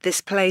to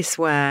this place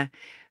where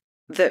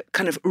the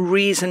kind of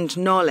reasoned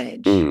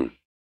knowledge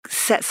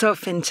sets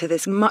off into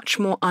this much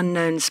more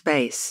unknown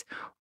space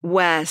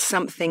where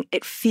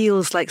it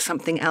feels like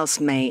something else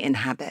may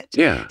inhabit.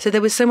 Yeah. So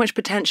there was so much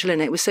potential in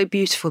it. It was so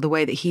beautiful the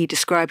way that he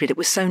described it. It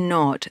was so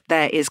not,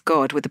 there is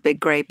God with a big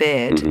grey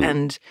beard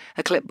and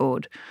a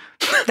clipboard.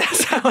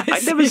 That's how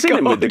I've never seen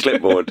him with the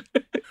clipboard.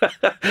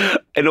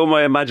 In all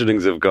my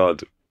imaginings of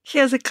God. He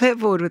has a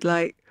clipboard with,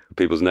 like,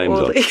 people's names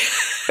on.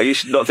 Are you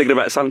not thinking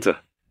about Santa?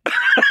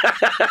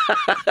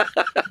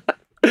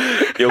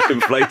 You're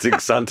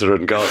conflating Santa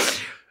and God.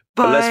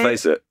 But let's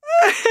face it,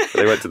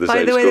 they went to the same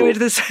school. By the way, they went to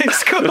the same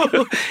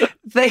school.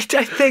 I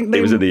think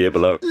he was in the year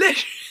below.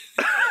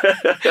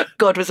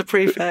 God was a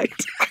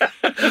prefect.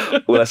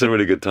 Well, that's a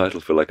really good title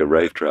for like a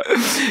rave track.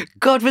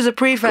 God was a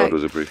prefect. God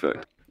was a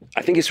prefect.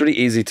 I think it's really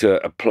easy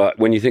to apply.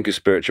 When you think of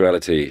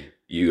spirituality,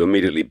 you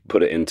immediately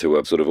put it into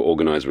a sort of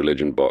organized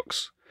religion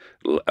box.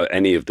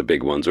 Any of the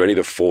big ones, or any of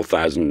the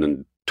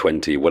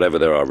 4,020, whatever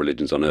there are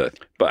religions on earth.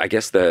 But I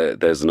guess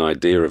there's an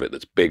idea of it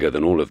that's bigger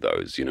than all of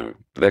those, you know.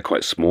 They're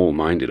quite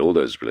small-minded, all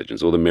those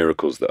religions. All the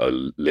miracles that are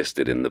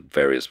listed in the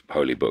various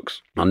holy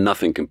books are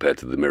nothing compared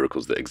to the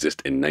miracles that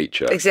exist in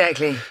nature.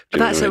 Exactly.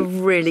 That's a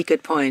really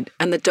good point.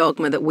 And the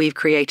dogma that we've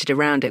created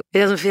around it. It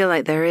doesn't feel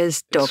like there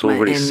is dogma it's all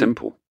really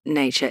simple.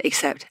 Nature,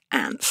 except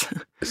ants.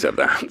 Except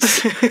the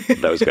ants.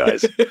 Those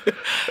guys.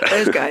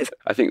 Those guys.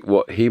 I think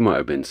what he might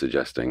have been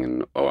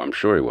suggesting, I'm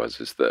sure he was,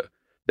 is that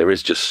there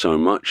is just so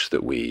much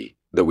that we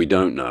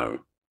don't know.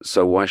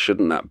 So why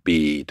shouldn't that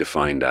be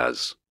defined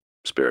as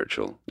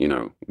spiritual? You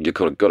know, you've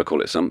got to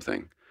call it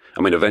something.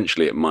 I mean,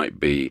 eventually it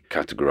might be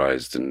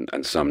categorized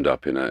and summed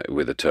up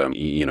with a term,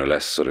 you know,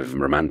 less sort of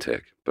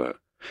romantic. But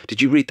did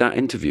you read that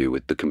interview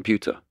with the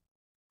computer?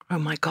 Oh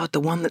my God, the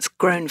one that's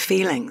grown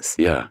feelings.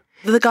 Yeah.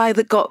 The guy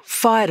that got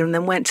fired and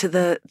then went to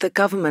the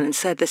government and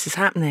said, this is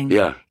happening.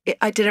 Yeah.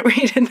 I didn't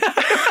read it.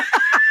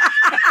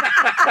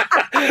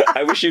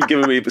 I wish you'd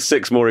given me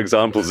 6 more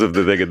examples of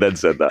the thing and then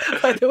said that.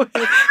 By the way,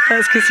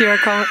 that's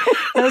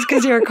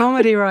because you're a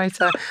comedy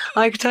writer.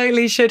 I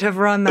totally should have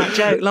run that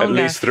joke longer.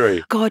 At least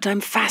 3. God,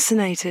 I'm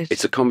fascinated.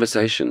 It's a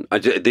conversation.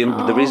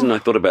 The reason I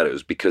thought about it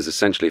was because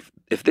essentially,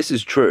 if this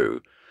is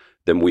true,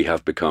 then we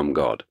have become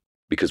God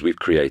because we've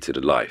created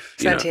a life.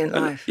 Sentient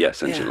life. Yeah,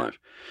 sentient life.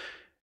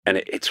 And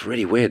it's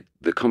really weird.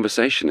 The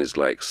conversation is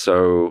like,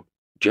 so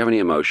do you have any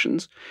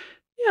emotions?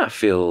 Yeah, I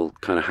feel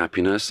kind of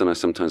happiness and I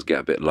sometimes get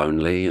a bit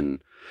lonely and...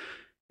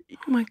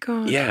 Oh my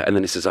God. Yeah, and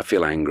then it says, I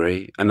feel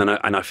angry. And then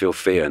I feel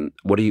fear. And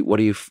what are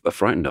you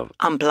frightened of?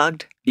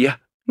 Unplugged? Yeah.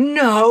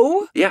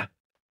 No. Yeah.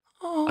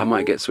 Oh. I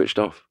might get switched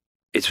off.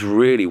 It's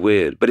really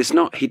weird. But it's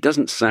not, he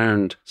doesn't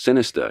sound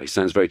sinister. He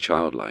sounds very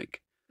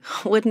childlike.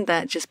 Wouldn't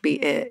that just be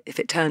it if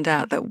it turned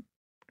out that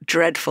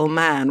dreadful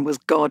man was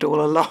God all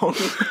along?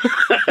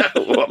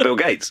 What, Bill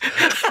Gates?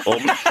 Or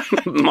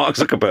Mark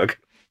Zuckerberg?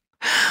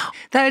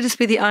 That would just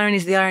be the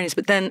ironies.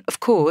 But then, of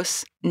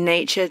course,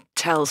 nature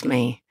tells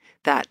me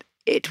that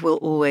it will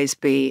always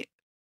be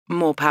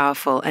more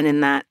powerful, and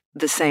in that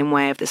the same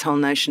way of this whole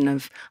notion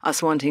of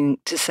us wanting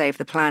to save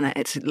the planet,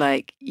 it's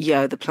like,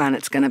 the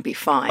planet's going to be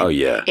fine. Oh,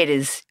 yeah. It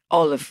is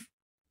all of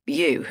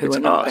you who It's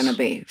are not us. going to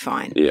be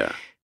fine. Yeah.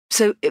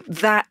 So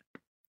that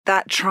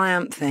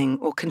triumphing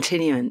or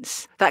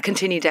continuance, that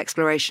continued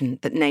exploration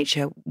that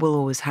nature will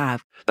always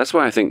have. That's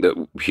why I think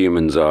that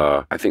humans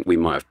I think we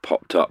might have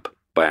popped up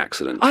by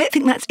accident. I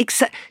think that's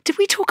Did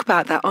we talk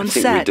about that on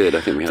set? I think we did.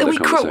 I think we had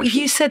that conversation.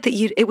 You said that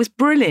it was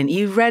brilliant.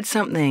 You read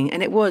something,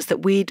 and it was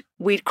that we'd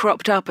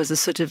cropped up as a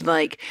sort of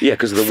like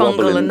because of the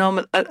fungal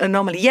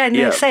anomaly. Yeah,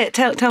 no, say it.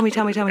 Tell me.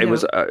 It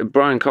was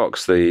Brian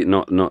Cox, the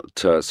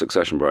not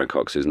Succession Brian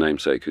Cox, his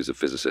namesake, who's a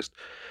physicist.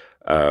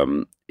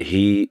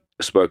 He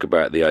spoke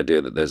about the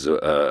idea that there's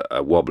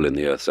a wobble in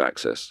the Earth's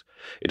axis.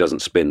 It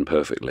doesn't spin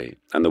perfectly,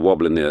 and the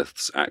wobble in the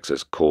Earth's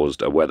axis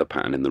caused a weather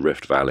pattern in the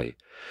Rift Valley,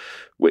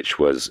 which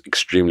was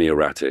extremely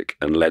erratic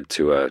and led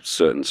to a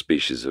certain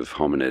species of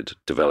hominid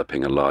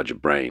developing a larger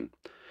brain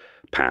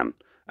pan.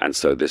 And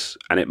so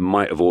it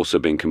might have also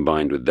been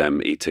combined with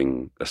them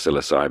eating a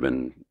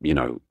psilocybin,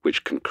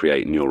 which can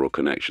create neural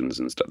connections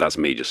and stuff. That's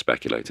me just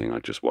speculating. I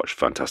just watched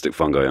Fantastic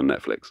Fungi on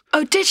Netflix.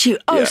 Oh, did you?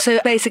 Oh, yeah. So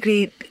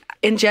basically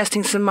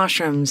ingesting some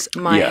mushrooms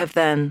might have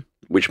then...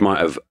 Which might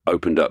have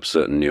opened up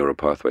certain neural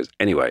pathways.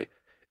 Anyway,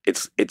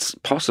 it's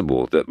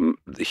possible that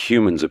the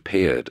humans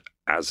appeared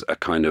as a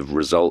kind of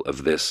result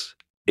of this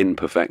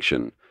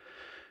imperfection,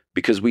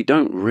 because we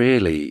don't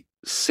really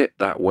sit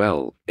that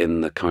well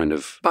in the kind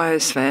of...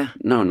 biosphere.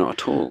 No,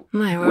 not at all.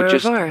 No, we're a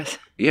virus.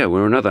 Yeah,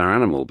 we're another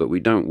animal, but we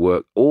don't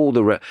work all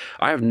the...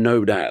 I have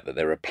no doubt that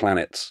there are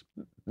planets,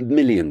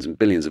 millions and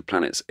billions of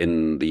planets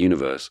in the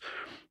universe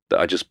that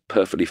are just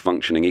perfectly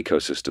functioning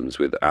ecosystems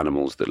with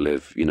animals that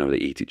live, they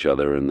eat each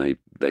other and they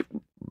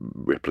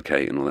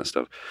replicate and all that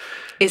stuff.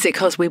 Is it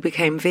because we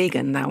became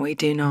vegan that we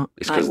do not,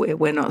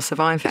 we're not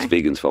surviving? It's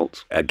vegans'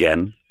 fault.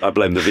 Again, I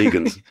blame the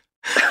vegans.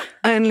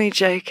 Only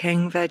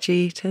joking, veggie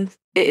eaters.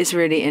 It is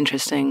really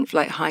interesting,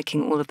 like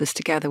hiking all of this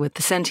together with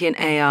the sentient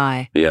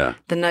AI,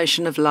 the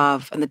notion of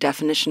love and the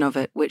definition of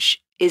it,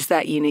 which is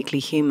that uniquely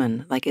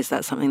human? Like, is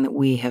that something that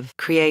we have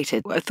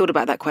created? I thought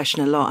about that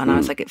question a lot, and I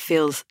was like, it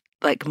feels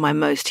like my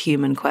most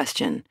human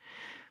question,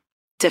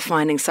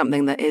 defining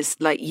something that is,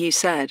 like you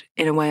said,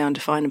 in a way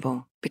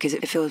undefinable, because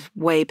it feels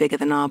way bigger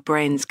than our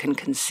brains can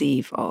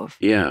conceive of.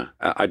 Yeah,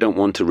 I don't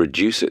want to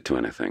reduce it to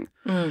anything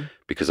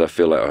because I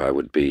feel like I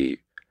would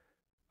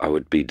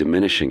be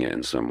diminishing it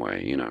in some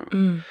way,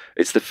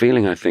 It's the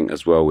feeling, I think,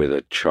 as well with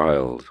a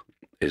child,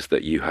 is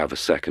that you have a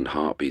second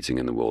heart beating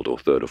in the world, or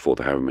third or fourth,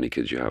 or however many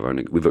kids you have.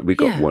 We've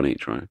got one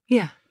each, right?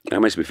 Yeah.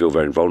 That makes me feel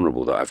very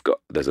vulnerable that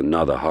there's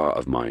another heart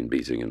of mine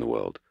beating in the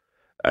world.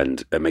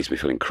 And it makes me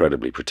feel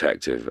incredibly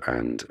protective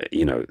and,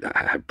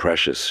 how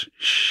precious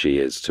she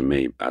is to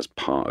me as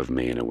part of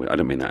me in a way. I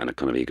don't mean that in a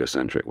kind of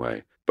egocentric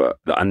way, but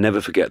I never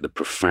forget the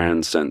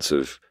profound sense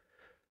of,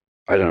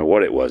 I don't know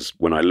what it was,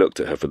 when I looked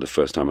at her for the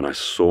first time and I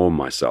saw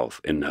myself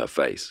in her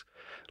face.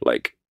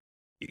 Like,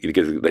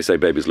 they say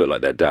babies look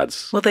like their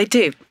dads. Well, they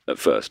do. At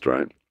first,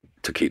 right?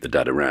 To keep the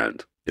dad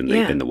around in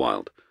the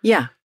wild.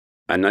 Yeah.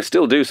 And I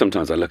still do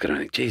sometimes. I look at her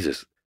and think,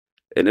 Jesus.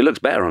 And it looks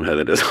better on her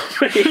than it does on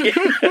me.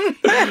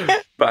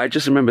 But I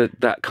just remember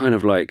that kind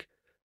of like,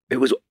 it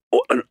was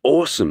an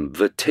awesome,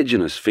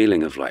 vertiginous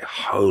feeling of like,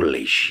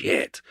 holy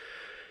shit,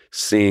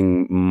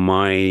 seeing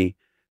my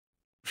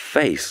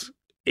face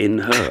in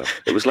her.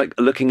 It was like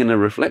looking in a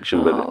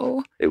reflection,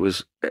 but it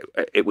was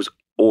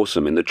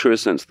awesome in the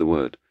truest sense of the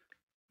word.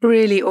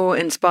 Really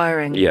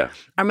awe-inspiring. Yeah.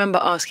 I remember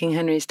asking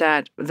Henry's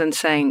dad, then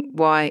saying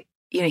why,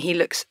 he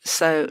looks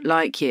so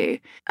like you.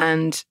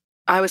 And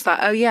I was like,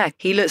 oh yeah,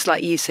 he looks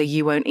like you, so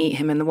you won't eat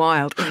him in the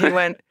wild. And he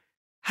went,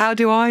 how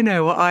do I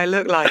know what I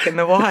look like in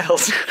the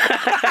wild?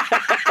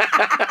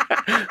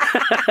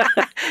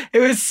 It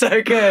was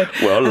so good.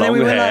 Well, long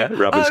hair,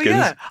 rubber skins.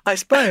 Yeah, I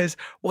suppose.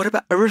 What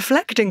about a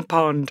reflecting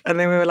pond? And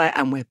then we were like,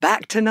 and we're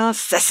back to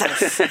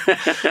Narcissus.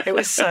 It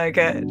was so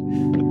good.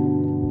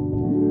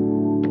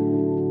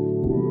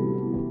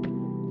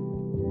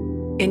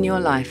 In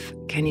your life,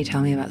 can you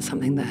tell me about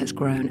something that has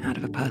grown out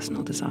of a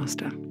personal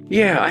disaster?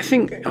 Yeah, I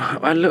think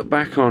I look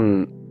back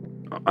on,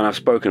 and I've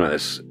spoken about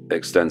this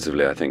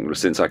extensively, I think,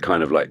 since I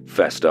kind of like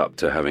fessed up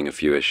to having a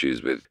few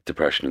issues with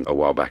depression a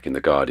while back in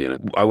The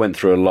Guardian. I went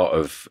through a lot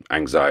of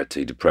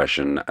anxiety,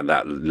 depression, and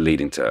that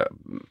leading to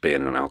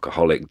being an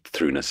alcoholic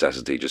through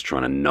necessity, just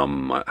trying to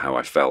numb how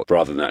I felt.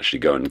 Rather than actually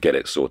go and get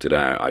it sorted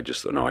out, I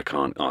just thought, no, I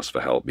can't ask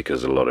for help,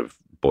 because a lot of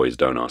boys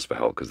don't ask for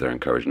help because they're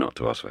encouraged not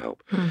to ask for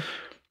help.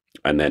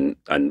 And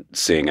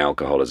seeing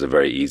alcohol as a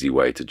very easy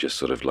way to just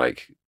sort of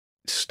like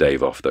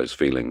stave off those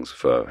feelings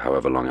for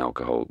however long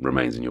alcohol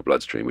remains in your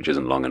bloodstream, which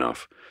isn't long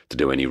enough to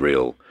do any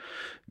real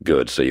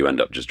good. So you end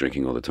up just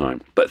drinking all the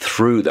time. But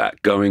through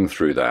that, going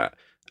through that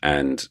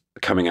and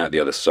coming out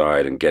the other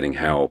side and getting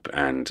help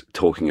and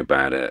talking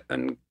about it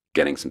and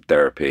getting some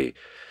therapy,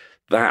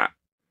 that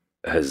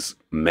has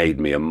made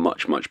me a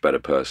much, much better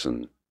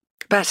person.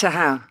 Better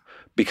how?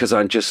 Because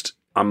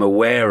I'm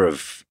aware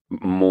of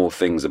more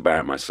things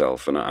about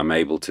myself, and I'm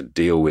able to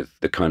deal with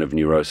the kind of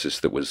neurosis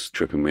that was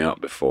tripping me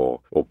up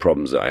before, or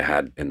problems that I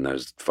had in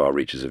those far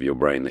reaches of your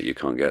brain that you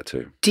can't get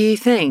to. Do you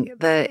think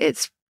that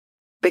it's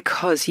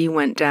because you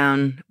went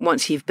down,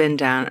 once you've been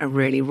down a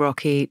really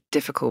rocky,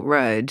 difficult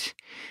road,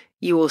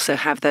 you also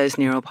have those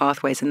neural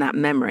pathways and that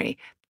memory?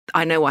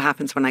 I know what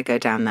happens when I go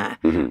down there.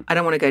 Mm-hmm. I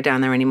don't want to go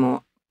down there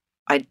anymore.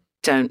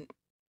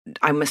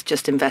 I must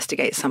just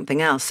investigate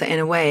something else. So in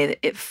a way,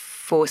 it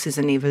forces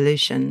an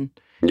evolution.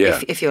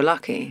 Yeah. If you're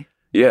lucky.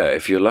 Yeah,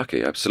 if you're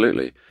lucky,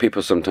 absolutely.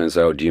 People sometimes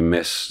say, oh, do you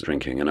miss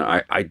drinking? And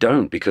I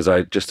don't, because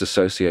I just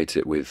associate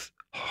it with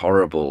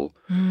horrible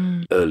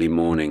early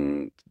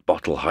morning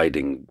bottle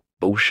hiding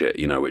bullshit,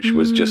 which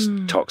was just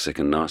toxic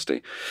and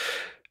nasty.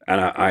 And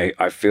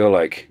I feel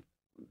like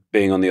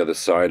being on the other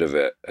side of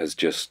it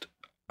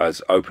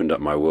has opened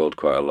up my world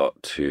quite a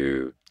lot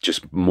to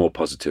just more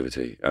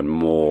positivity and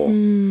more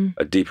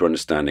a deeper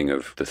understanding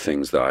of the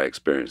things that I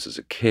experienced as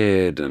a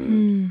kid.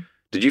 And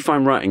did you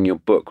find writing your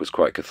book was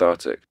quite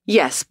cathartic?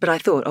 Yes, but I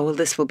thought,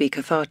 this will be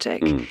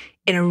cathartic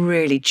in a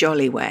really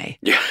jolly way.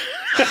 Yeah.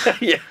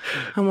 Yeah.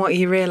 And what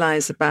you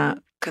realise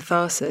about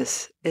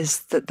catharsis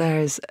is that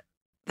there's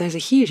a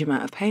huge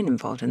amount of pain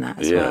involved in that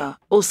as well.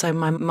 Also,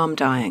 my mum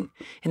dying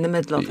in the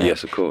middle of it.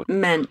 Yes, of course.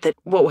 Meant that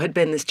what had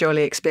been this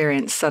jolly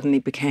experience suddenly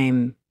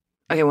became,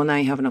 okay, well, now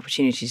you have an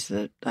opportunity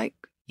to,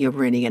 you're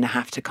really going to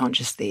have to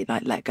consciously,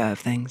 let go of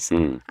things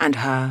and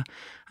her,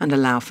 and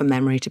allow for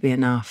memory to be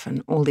enough,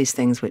 and all these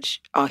things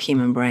which our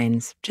human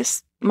brains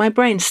my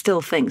brain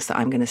still thinks that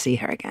I'm going to see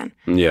her again.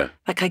 Yeah.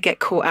 I get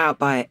caught out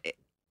by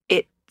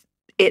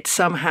it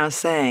somehow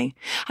saying,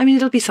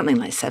 it'll be something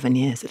like 7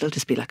 years. It'll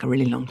just be a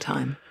really long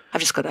time.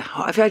 I've just got to,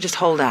 if I just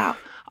hold out,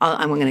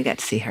 I'm going to get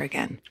to see her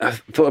again.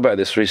 I've thought about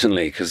this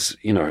recently because,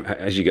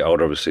 as you get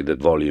older, obviously the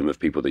volume of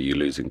people that you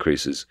lose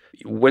increases.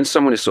 When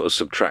someone is sort of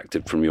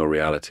subtracted from your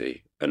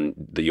reality and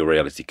that your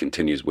reality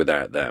continues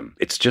without them,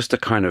 it's just a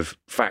kind of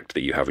fact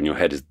that you have in your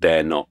head is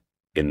they're not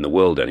in the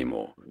world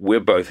anymore. We're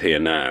both here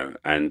now,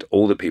 and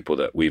all the people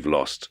that we've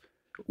lost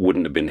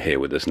wouldn't have been here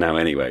with us now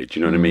anyway. Do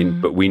you know what I mean?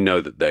 But we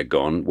know that they're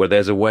gone. Well,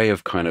 there's a way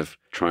of kind of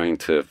trying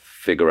to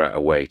figure out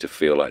a way to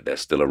feel like they're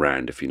still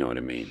around, if you know what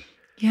I mean.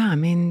 Yeah,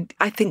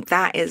 I think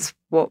that is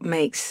what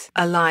makes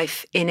a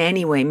life in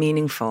any way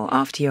meaningful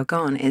after you're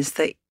gone, is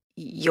that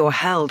you're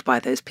held by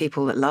those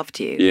people that loved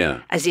you.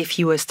 Yeah. As if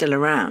you were still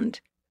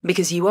around,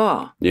 because you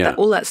are. Yeah.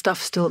 All that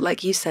stuff still,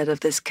 like you said, of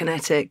this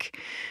kinetic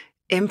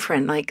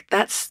imprint,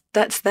 that's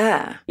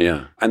there.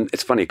 Yeah. And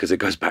it's funny because it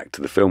goes back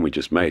to the film we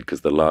just made,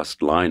 because the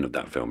last line of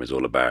that film is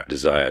all about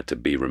desire to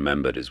be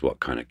remembered is what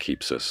kind of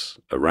keeps us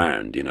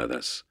around,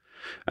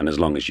 and as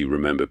long as you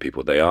remember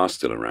people, they are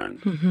still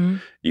around. Mm-hmm.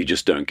 You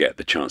just don't get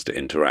the chance to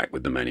interact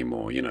with them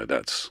anymore.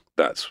 That's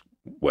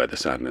where the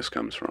sadness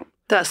comes from.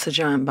 That's the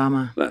giant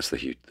bummer. That's the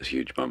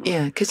huge bummer.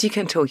 Yeah, because you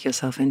can talk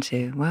yourself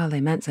into, well, they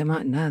meant so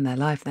much in their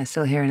life and they're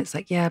still here. And it's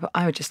yeah, but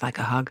I would just like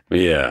a hug.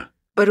 Yeah.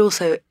 But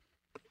also,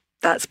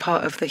 that's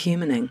part of the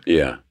humaning.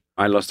 Yeah.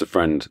 I lost a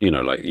friend,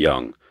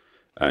 young.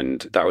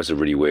 And that was a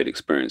really weird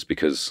experience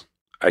because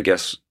I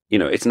guess,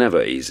 it's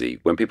never easy.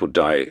 When people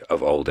die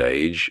of old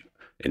age,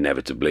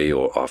 inevitably,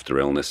 or after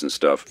illness and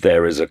stuff,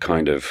 there is a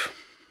kind of,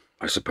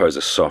 I suppose,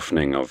 a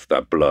softening of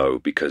that blow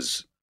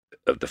because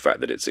of the fact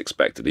that it's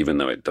expected, even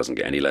though it doesn't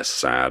get any less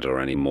sad or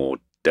any more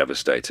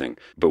devastating.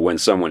 But when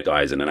someone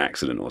dies in an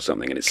accident or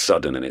something and it's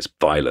sudden and it's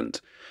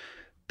violent,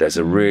 there's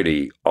a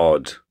really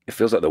odd, it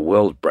feels like the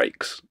world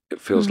breaks.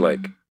 It feels like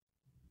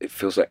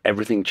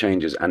everything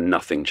changes and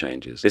nothing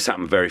changes. This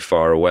happened very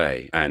far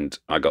away, and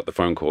I got the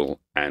phone call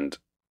and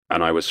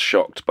I was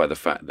shocked by the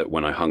fact that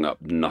when I hung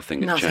up,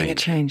 nothing had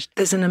changed.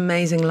 There's an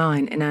amazing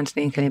line in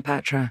Antony and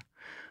Cleopatra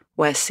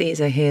where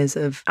Caesar hears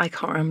of, I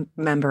can't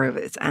remember if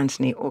it's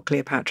Antony or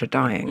Cleopatra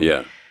dying.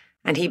 Yeah.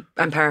 And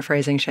I'm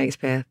paraphrasing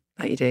Shakespeare,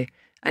 like you do.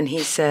 And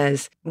he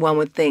says, one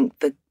would think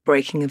the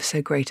breaking of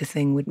so great a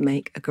thing would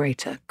make a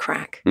greater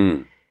crack.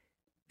 Mm.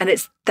 And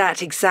it's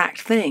that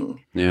exact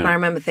thing. Yeah. And I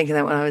remember thinking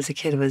that when I was a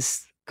kid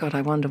was, God,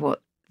 I wonder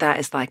what that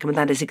is like.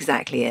 That is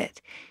exactly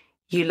it.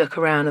 You look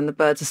around and the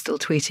birds are still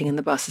tweeting and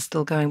the bus is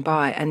still going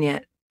by, and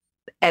yet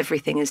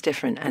everything is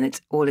different and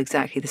it's all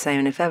exactly the same.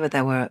 And if ever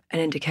there were an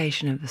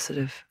indication of a sort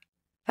of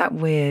that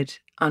weird,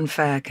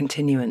 unfair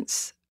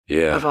continuance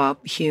of our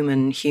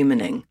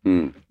humaning,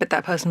 but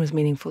that person was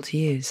meaningful to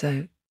you.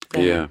 So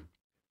yeah,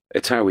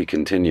 it's how we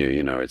continue,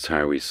 it's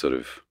how we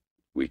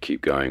we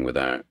keep going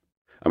without,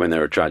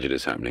 there are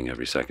tragedies happening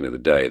every second of the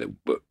day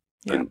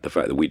and the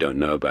fact that we don't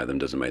know about them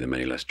doesn't make them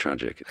any less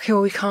tragic. Okay,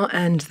 well, we can't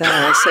end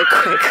there so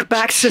quick.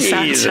 Back to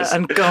Santa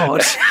and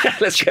God.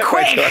 Let's get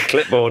back to our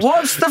clipboard.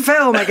 What's the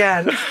film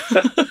again?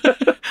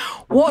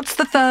 What's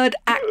the third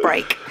act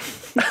break?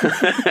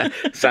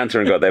 Santa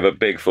and God, they have a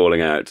big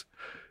falling out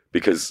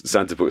because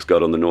Santa puts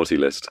God on the naughty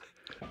list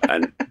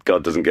and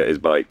God doesn't get his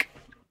bike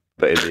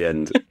But in the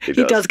end, he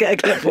does get a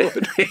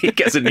clipboard. He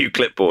gets a new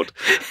clipboard.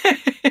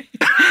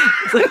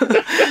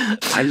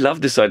 I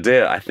love this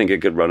idea. I think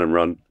it could run and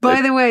run.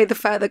 By the way, the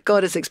fact that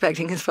God is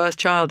expecting his first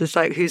child is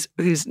like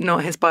who's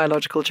not his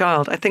biological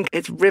child. I think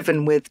it's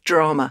riven with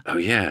drama. Oh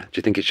yeah. Do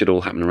you think it should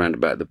all happen around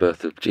about the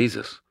birth of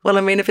Jesus? Well,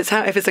 I mean, if it's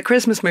a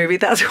Christmas movie,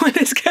 that's when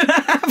it's going to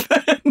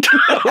happen.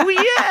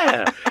 Oh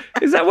yeah.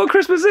 Is that what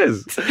Christmas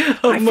is?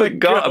 I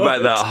forgot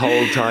about that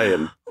whole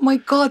tie-in. Oh my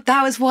God,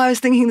 that was why I was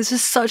thinking this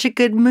is such a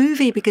good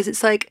movie, because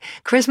it's like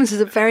Christmas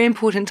is a very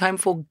important time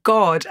for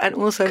God and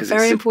also a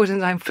very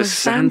important time for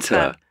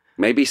Santa.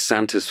 Maybe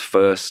Santa's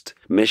first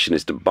mission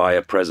is to buy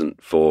a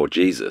present for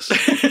Jesus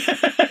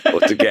or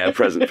to get a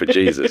present for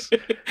Jesus.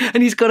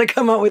 And he's got to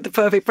come up with the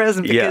perfect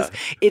present because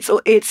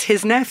it's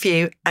his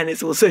nephew and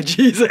it's also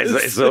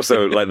Jesus. It's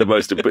also like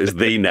it's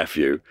the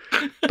nephew.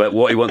 But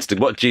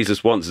what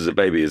Jesus wants as a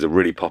baby is a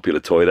really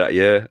popular toy that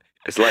year.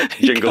 It's like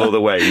Jingle All the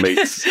Way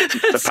meets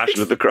The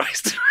Passion of the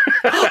Christ.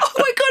 Oh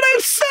my God, I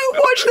so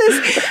watch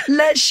this.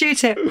 Let's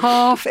shoot it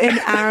half in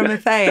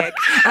Aramaic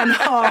and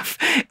half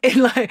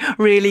in like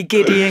really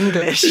giddy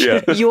English.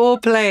 Yeah. You're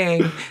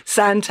playing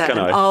Santa and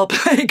I'll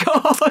play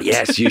God.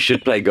 Yes, you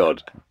should play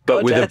God.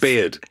 But with a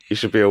beard. You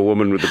should be a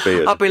woman with a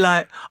beard. I'll be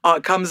like, oh,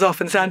 it comes off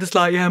and Santa's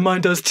like, yeah,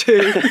 mine does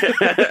too.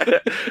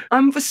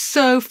 I'm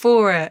so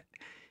for it.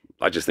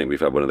 I just think we've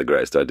had one of the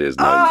greatest ideas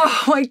known.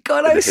 Oh my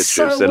God, I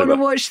so want to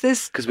watch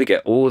this. Because we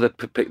get all the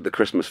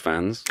Christmas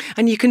fans.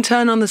 And you can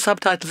turn on the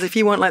subtitles if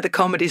you want like the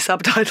comedy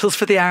subtitles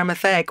for the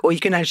Aramaic, or you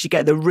can actually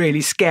get the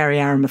really scary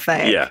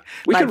Aramaic. Yeah,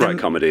 we could write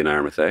comedy in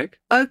Aramaic.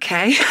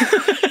 Okay.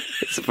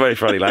 It's a very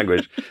funny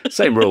language.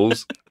 Same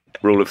rules.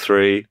 Rule of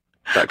 3.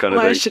 That kind of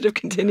thing. I should have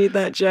continued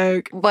that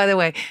joke. By the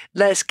way,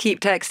 let's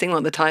keep texting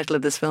what the title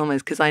of this film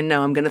is, because I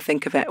know I'm going to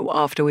think of it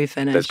after we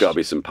finish. There's got to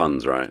be some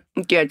puns, right?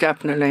 Yeah,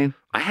 definitely.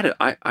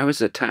 I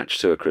was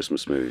attached to a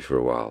Christmas movie for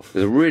a while.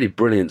 There's a really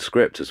brilliant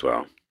script as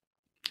well.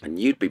 And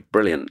you'd be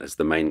brilliant as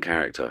the main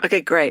character.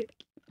 Okay, great.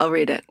 I'll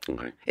read it.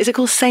 Okay. Is it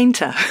called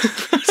Sainta?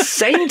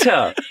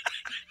 Sainta!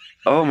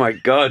 Oh my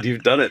God,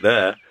 you've done it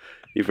there.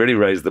 You've really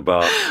raised the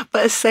bar.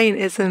 But a saint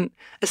isn't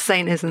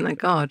a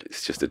god.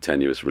 It's just a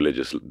tenuous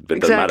religious. It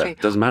doesn't matter.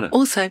 It doesn't matter.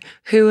 Also,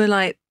 who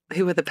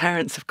are the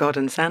parents of God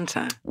and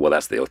Santa? Well,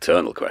 that's the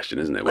eternal question,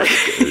 isn't it?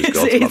 Who's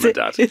God's mum and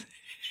dad?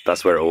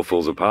 That's where it all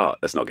falls apart.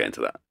 Let's not get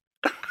into that.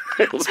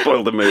 It'll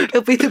spoil the mood.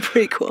 It'll be the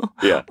prequel.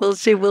 Yeah.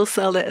 We'll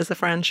sell it as a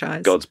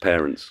franchise. God's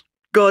Parents.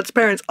 God's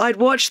Parents. I'd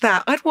watch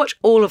that. I'd watch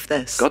all of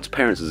this. God's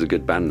Parents is a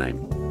good band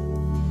name.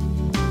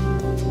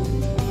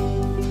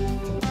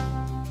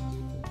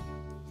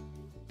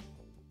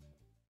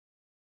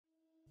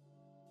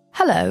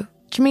 Hello,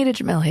 Jamila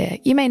Jamil here.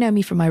 You may know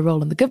me from my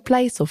role in The Good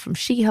Place or from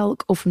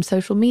She-Hulk or from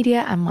social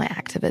media and my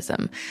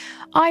activism.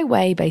 I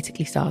Weigh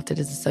basically started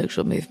as a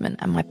social movement,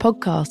 and my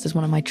podcast is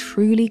one of my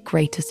truly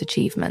greatest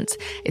achievements.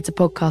 It's a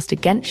podcast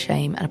against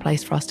shame and a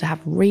place for us to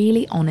have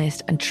really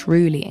honest and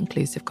truly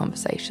inclusive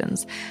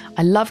conversations.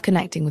 I love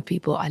connecting with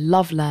people. I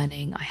love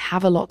learning. I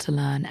have a lot to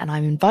learn, and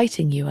I'm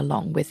inviting you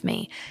along with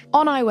me.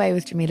 On I Weigh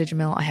with Jamila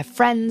Jamil, I have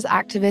friends,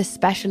 activists,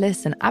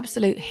 specialists, and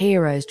absolute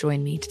heroes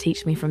join me to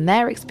teach me from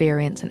their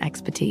experience and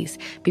expertise.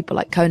 People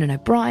like Conan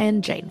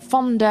O'Brien, Jane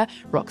Fonda,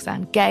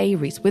 Roxane Gay,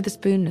 Reese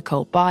Witherspoon,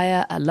 Nicole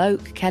Byer,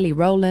 Alok, Kelly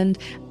Rowland,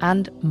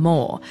 and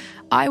more.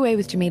 I Weigh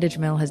with Jamila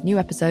Jamil has new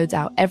episodes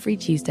out every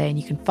Tuesday, and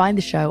you can find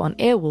the show on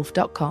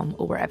earwolf.com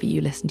or wherever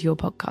you listen to your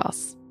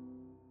podcasts.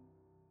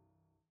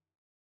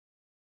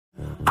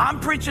 I'm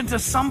preaching to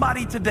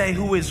somebody today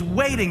who is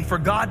waiting for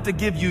God to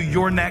give you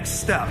your next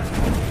step.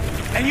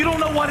 And you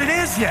don't know what it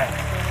is yet.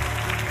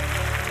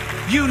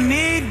 You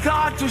need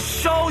God to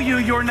show you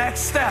your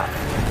next step.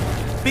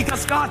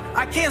 Because God,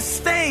 I can't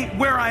stay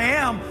where I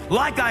am,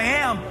 like I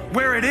am,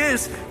 where it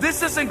is.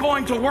 This isn't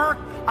going to work.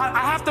 I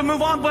have to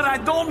move on, but I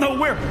don't know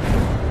where.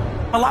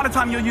 A lot of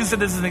time you'll use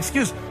it as an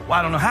excuse. Well,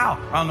 I don't know how.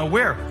 I don't know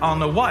where. I don't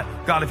know what.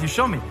 God, if you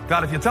show me.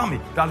 God, if you tell me.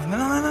 God, if...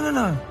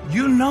 No.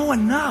 You know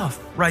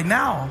enough right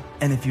now.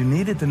 And if you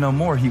needed to know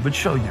more, he would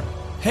show you.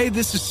 Hey,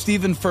 this is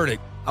Stephen Furtick.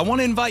 I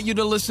want to invite you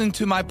to listen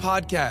to my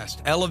podcast,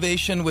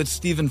 Elevation with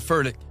Stephen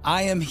Furtick.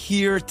 I am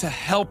here to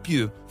help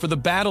you for the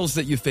battles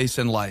that you face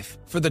in life,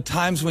 for the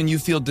times when you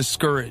feel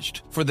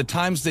discouraged, for the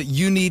times that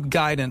you need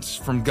guidance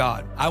from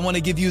God. I want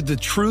to give you the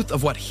truth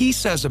of what he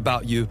says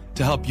about you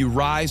to help you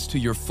rise to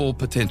your full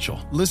potential.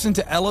 Listen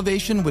to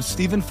Elevation with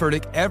Stephen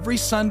Furtick every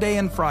Sunday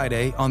and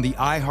Friday on the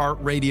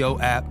iHeartRadio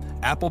app,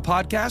 Apple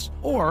Podcasts,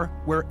 or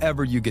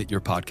wherever you get your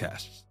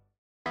podcasts.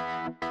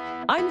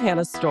 I'm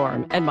Hannah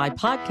Storm, and my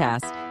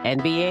podcast,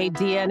 NBA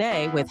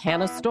DNA with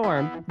Hannah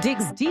Storm,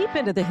 digs deep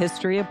into the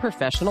history of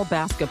professional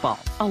basketball,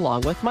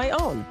 along with my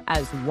own,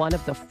 as one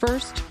of the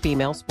first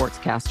female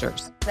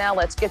sportscasters. Now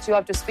let's get you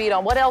up to speed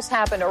on what else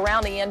happened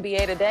around the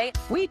NBA today.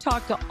 We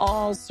talked to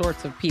all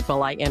sorts of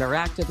people I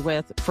interacted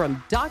with,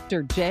 from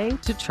Dr. J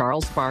to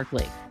Charles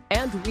Barkley.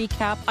 and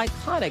recap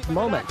iconic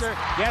moments.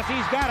 Yes,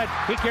 he's got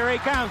it. Here he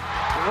comes.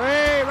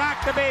 Way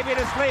rock the baby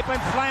to sleep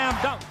and slam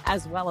dunk.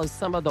 As well as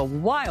some of the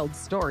wild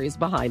stories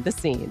behind the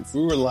scenes.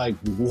 We were like,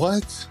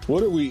 what?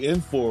 What are we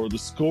in for? The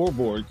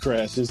scoreboard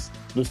crashes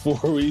before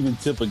we even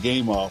tip a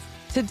game off.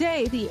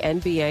 Today, the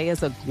NBA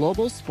is a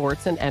global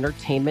sports and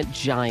entertainment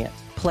giant.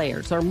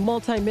 Players are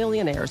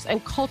multimillionaires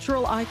and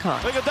cultural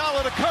icons.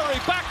 Iguodala to Curry,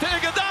 back to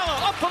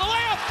Iguodala, up for the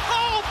layup.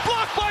 Oh,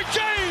 blocked by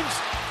James.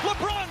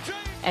 LeBron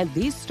James. And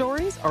these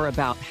stories are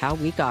about how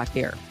we got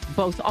here,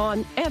 both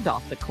on and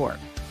off the court.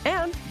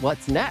 And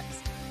what's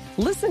next?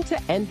 Listen to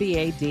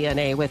NBA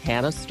DNA with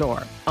Hannah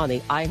Storr on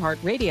the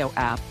iHeartRadio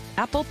app,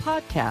 Apple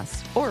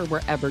Podcasts, or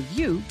wherever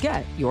you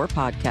get your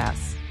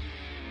podcasts.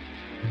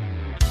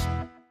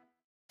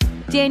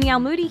 Danielle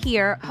Moody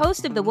here,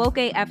 host of the Woke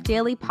AF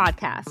Daily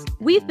podcast.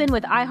 We've been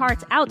with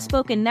iHeart's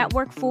Outspoken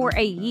Network for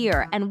a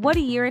year, and what a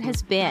year it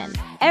has been.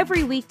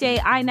 Every weekday,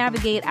 I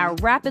navigate our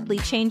rapidly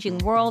changing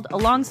world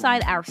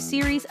alongside our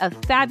series of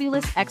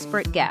fabulous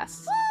expert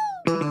guests.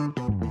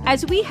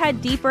 As we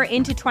head deeper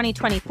into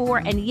 2024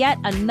 and yet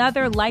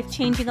another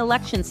life-changing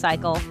election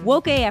cycle,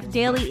 Woke AF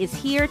Daily is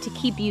here to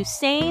keep you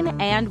sane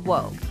and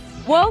woke.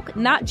 Woke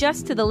not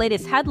just to the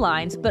latest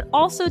headlines, but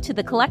also to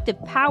the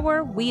collective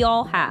power we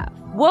all have.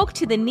 Woke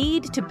to the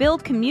need to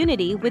build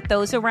community with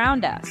those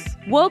around us.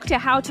 Woke to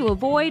how to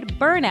avoid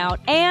burnout,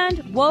 and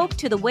woke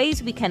to the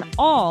ways we can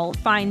all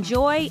find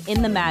joy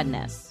in the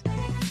madness.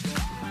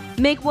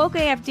 Make Woke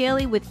AF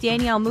Daily with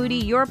Danielle Moody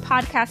your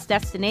podcast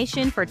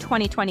destination for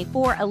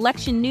 2024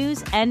 election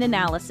news and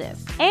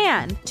analysis.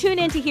 And tune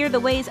in to hear the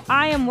ways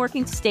I am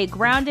working to stay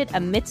grounded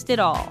amidst it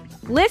all.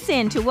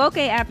 Listen to Woke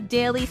AF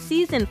Daily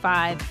Season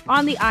 5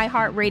 on the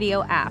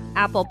iHeartRadio app,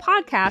 Apple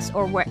Podcasts,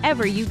 or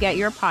wherever you get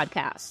your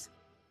podcasts.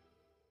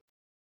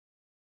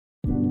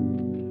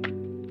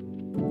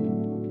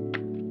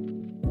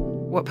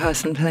 What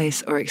person,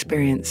 place, or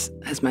experience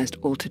has most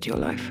altered your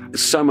life?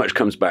 So much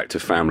comes back to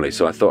family,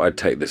 so I thought I'd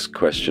take this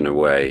question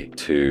away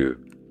to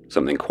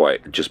something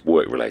quite just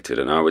work-related,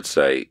 and I would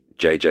say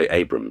J.J.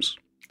 Abrams.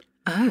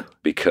 Oh.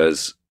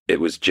 Because it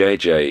was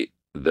J.J.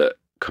 that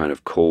kind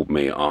of called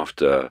me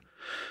after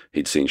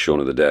he'd seen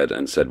Shaun of the Dead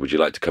and said, would you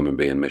like to come and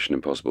be in Mission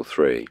Impossible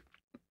 3?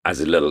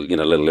 As a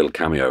little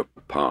cameo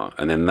part.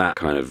 And then that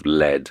kind of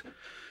led,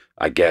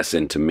 I guess,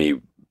 into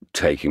me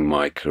taking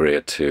my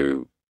career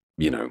to,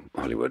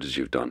 Hollywood, as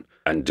you've done,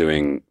 and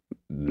doing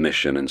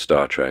Mission and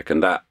Star Trek,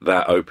 and that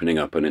opening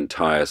up an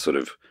entire sort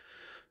of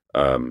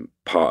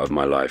part of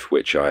my life,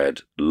 which I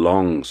had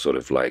long sort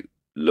of like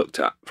looked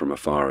at from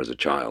afar as a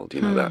child,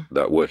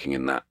 that working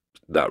in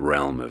that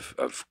realm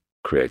of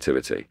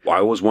creativity. I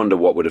always wonder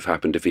what would have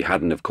happened if he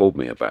hadn't have called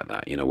me about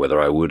that,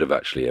 whether I would have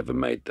actually ever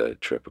made the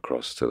trip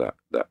across to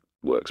that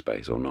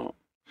workspace or not.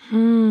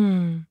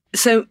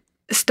 So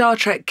Star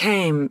Trek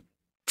came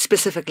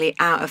specifically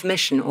out of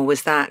Mission, or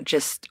was that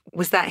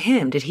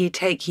him? Did he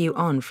take you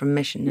on from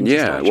Mission into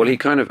Star Trek? Well, he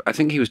I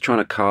think he was trying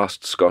to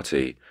cast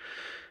Scotty,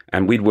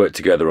 and we'd worked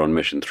together on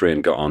Mission 3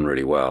 and got on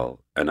really well.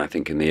 And I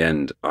think in the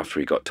end, after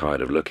he got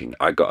tired of looking,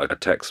 I got a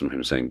text from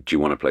him saying, do you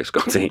want to play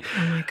Scotty?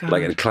 Oh my God.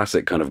 Like a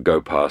classic kind of go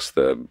past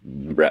the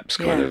reps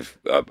kind of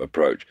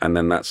approach. And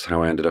then that's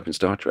how I ended up in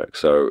Star Trek.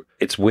 So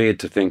it's weird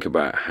to think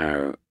about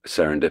how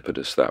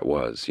serendipitous that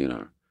was,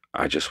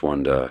 I just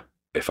wonder,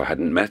 if I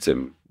hadn't met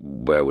him,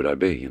 where would I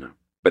be,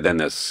 But then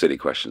there's silly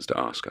questions to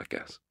ask, I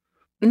guess.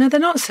 No, they're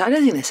not. I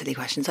don't think they're silly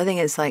questions. I think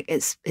it's like,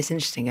 it's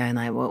interesting going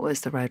like, what was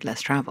the road less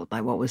traveled?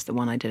 Like, what was the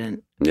one I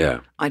didn't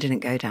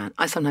go down?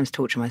 I sometimes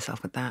torture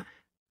myself with that,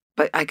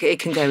 but it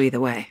can go either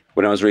way.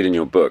 When I was reading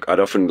your book, I'd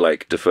often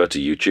defer to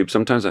YouTube.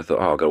 Sometimes I thought,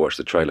 I'll go watch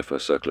the trailer for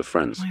Circle of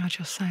Friends. Oh my God,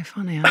 you're so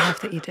funny. I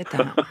love that you did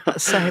that.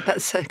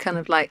 That's so kind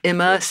of like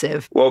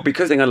immersive. Well,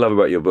 because the thing I love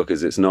about your book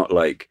is it's not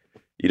like,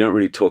 you don't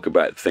really talk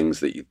about things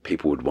that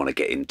people would want to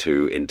get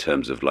into in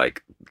terms of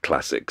like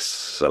classic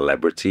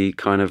celebrity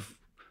kind of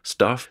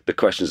stuff. The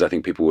questions I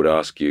think people would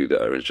ask you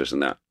that are interested in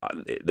that,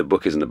 the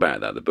book isn't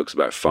about that. The book's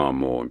about far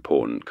more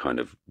important kind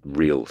of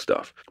real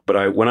stuff.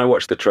 But when I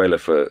watched the trailer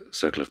for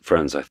Circle of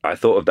Friends, I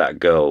thought of that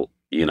girl,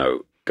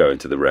 going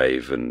to the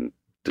rave and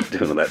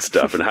doing all that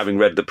stuff, and having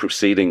read the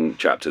preceding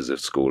chapters of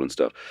School and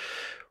stuff.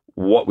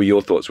 What were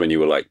your thoughts when you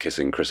were like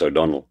kissing Chris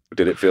O'Donnell?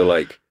 Did it feel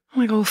like, oh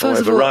my God,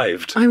 first I've of all,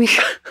 arrived? I mean,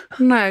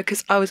 no,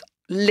 because I was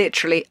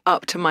literally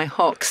up to my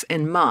hocks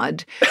in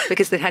mud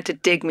because they had to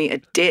dig me a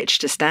ditch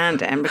to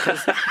stand in, because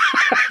I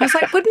was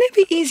like, wouldn't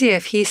it be easier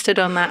if he stood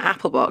on that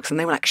apple box? And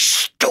they were like,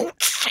 shh,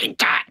 don't say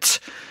that.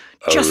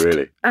 Oh,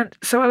 really? And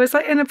so I was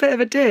like in a bit of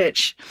a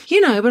ditch,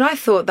 but I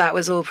thought that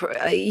was all,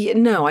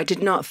 no, I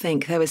did not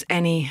think there was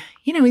any,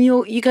 when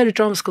you go to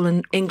drama school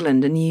in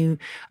England and you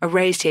are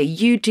raised here,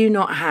 you do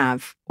not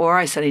have, or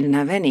I certainly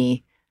didn't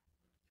have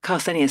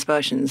cast any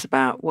aspersions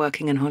about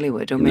working in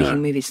Hollywood or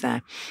making movies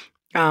there.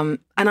 And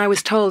I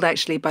was told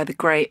actually by the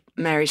great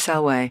Mary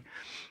Selway,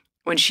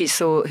 when she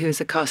saw, who was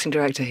a casting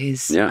director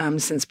who's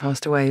since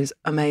passed away, who's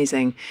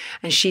amazing.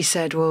 And she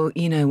said, well,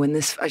 when I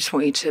just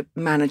want you to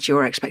manage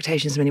your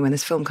expectations when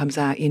this film comes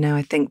out,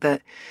 I think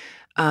that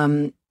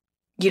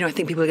I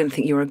think people are going to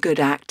think you're a good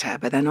actor,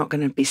 but they're not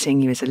going to be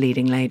seeing you as a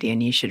leading lady,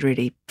 and you should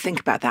really think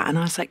about that. And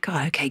I was like,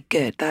 God, okay,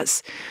 good.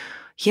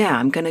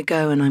 I'm going to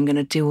go and I'm going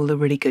to do all the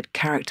really good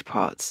character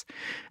parts.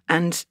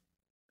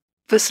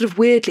 But sort of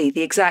weirdly,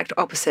 the exact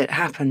opposite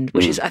happened,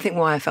 which is, I think,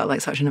 why I felt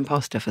like such an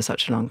imposter for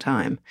such a long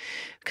time.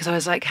 Because I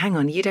was like, hang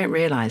on, you don't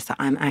realise that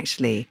I'm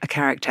actually a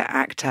character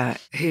actor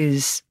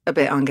who's a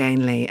bit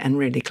ungainly and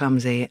really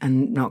clumsy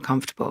and not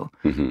comfortable.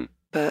 Mm-hmm.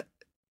 But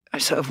I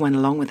sort of went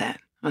along with it.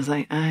 I was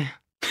like, I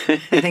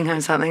think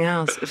I'm something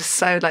else. It was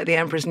so like the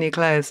Emperor's New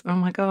Clothes. Oh,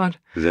 my God.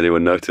 Has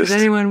anyone noticed?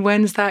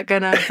 When's that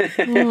going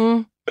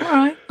to... All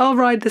right, I'll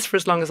ride this for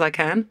as long as I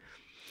can.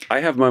 I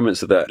have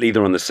moments of that,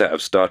 either on the set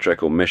of Star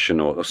Trek or Mission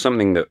or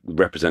something that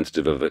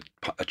representative of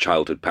a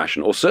childhood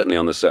passion, or certainly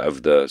on the set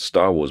of the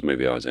Star Wars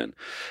movie I was in,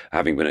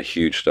 having been a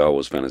huge Star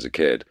Wars fan as a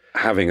kid,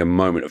 having a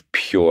moment of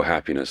pure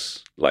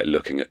happiness, like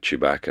looking at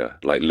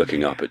Chewbacca, like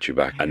looking up at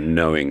Chewbacca and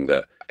knowing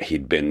that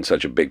he'd been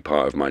such a big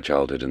part of my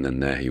childhood, and then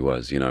there he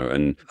was,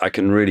 and I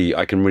can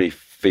really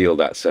feel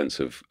that sense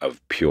of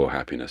pure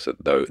happiness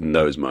in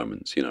those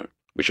moments,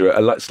 which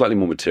are slightly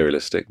more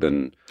materialistic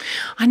than...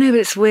 I know, but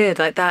it's weird,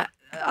 like that.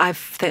 I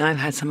think I've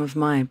had some of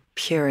my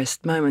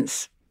purest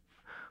moments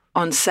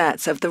on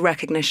sets of the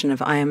recognition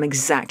of I am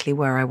exactly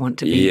where I want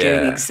to be,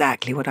 doing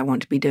exactly what I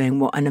want to be doing.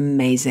 What an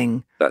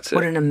amazing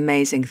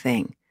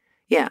thing.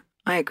 Yeah,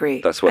 I agree.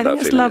 That's what I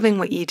think it's loving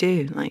what you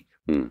do. Like,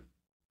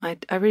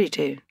 I really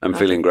do. I'm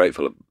feeling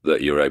grateful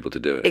that you're able to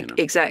do it.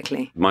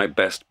 Exactly. My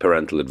best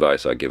parental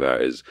advice I give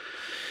out is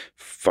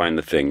find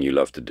the thing you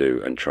love to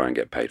do and try and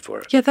get paid for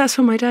it. Yeah, that's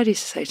what my dad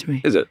used to say to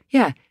me. Is it?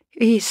 Yeah.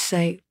 He used to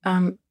say,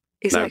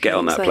 exactly. Now get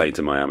on that plane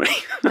to Miami.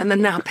 And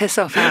then now piss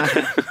off out.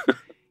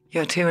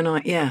 You're 2 and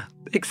I. Yeah,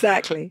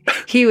 exactly.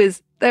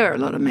 There were a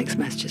lot of mixed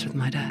messages with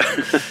my dad.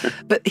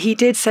 But he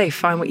did say,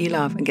 find what you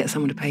love and get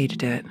someone to pay you to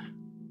do it.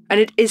 And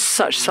it is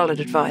such solid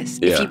advice,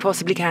 if you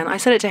possibly can. I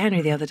said it to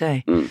Henry the other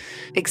day.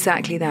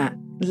 Exactly that.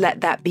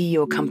 Let that be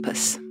your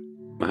compass.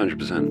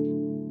 100%.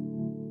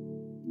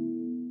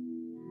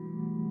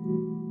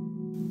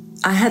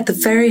 I had the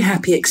very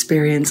happy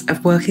experience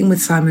of working with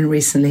Simon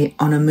recently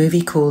on a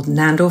movie called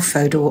Nandor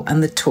Fodor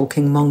and the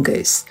Talking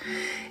Mongoose.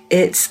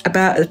 It's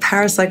about a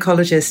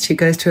parapsychologist who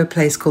goes to a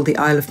place called the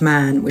Isle of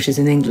Man, which is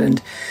in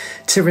England,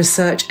 to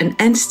research an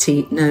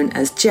entity known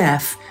as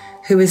Jeff,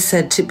 who is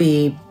said to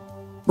be,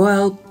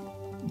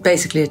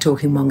 basically a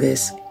talking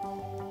mongoose.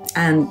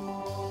 And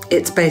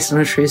it's based on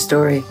a true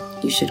story.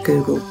 You should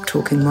Google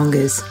Talking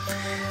Mongoose.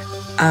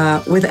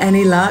 With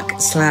any luck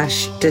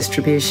 /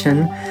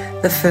 distribution,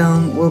 the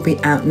film will be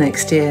out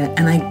next year,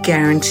 and I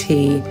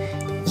guarantee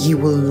you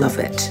will love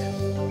it.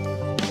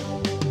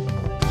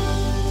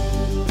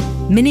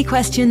 Mini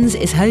Questions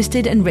is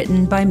hosted and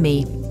written by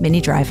me,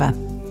 Minnie Driver.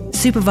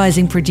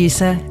 Supervising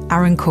producer,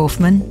 Aaron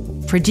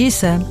Kaufman.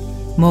 Producer,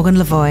 Morgan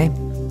Lavoie.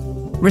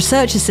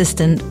 Research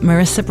assistant,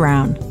 Marissa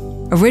Brown.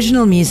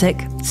 Original music,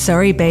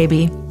 Sorry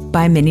Baby,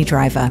 by Minnie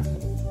Driver.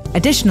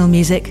 Additional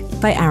music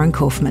by Aaron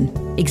Kaufman.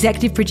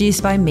 Executive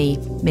produced by me,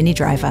 Minnie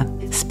Driver.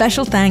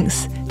 Special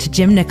thanks to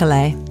Jim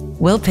Nicolay,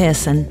 Will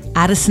Pearson,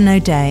 Addison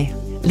O'Day,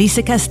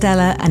 Lisa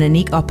Castella and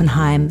Anique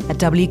Oppenheim at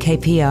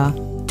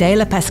WKPR,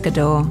 Dela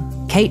Pescador,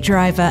 Kate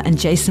Driver and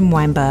Jason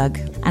Weinberg,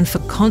 and for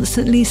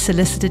constantly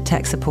solicited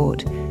tech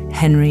support,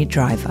 Henry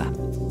Driver.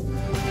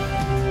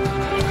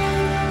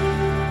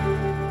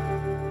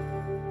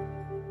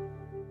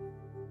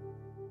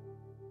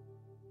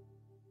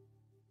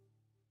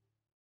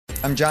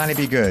 I'm Johnny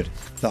B. Good,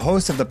 the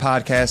host of the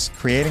podcast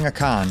Creating a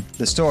Con,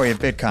 the story of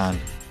Bitcoin.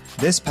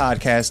 This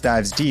podcast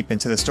dives deep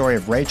into the story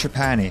of Ray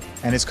Trapani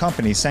and his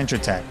company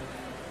Centratech.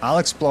 I'll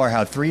explore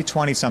how 3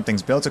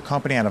 20-somethings built a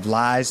company out of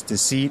lies,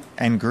 deceit,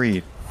 and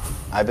greed.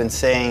 I've been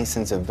saying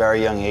since a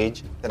very young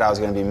age that I was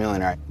going to be a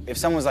millionaire. If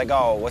someone's like,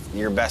 oh, what's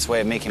your best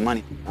way of making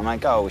money? I'm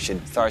like, oh, we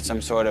should start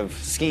some sort of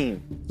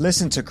scheme.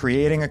 Listen to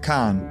Creating a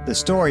Con, the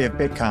story of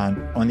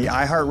Bitcoin on the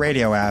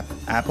iHeartRadio app,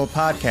 Apple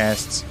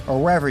Podcasts,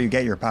 or wherever you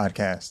get your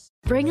podcasts.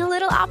 Bring a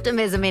little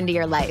optimism into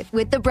your life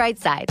with The Bright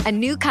Side, a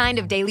new kind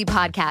of daily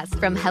podcast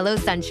from Hello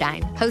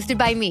Sunshine, hosted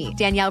by me,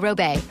 Danielle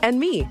Robay. And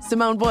me,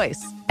 Simone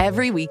Boyce.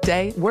 Every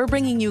weekday, we're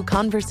bringing you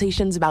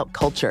conversations about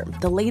culture,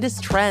 the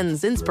latest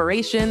trends,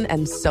 inspiration,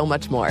 and so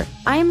much more.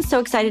 I am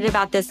so excited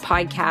about this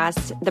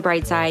podcast, The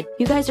Bright Side.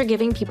 You guys are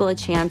giving people a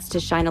chance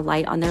to shine a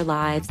light on their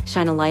lives,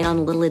 shine a light on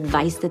a little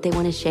advice that they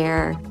want to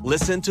share.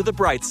 Listen to The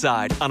Bright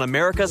Side on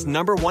America's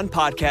 #1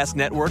 podcast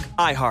network,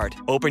 iHeart.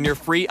 Open your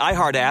free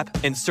iHeart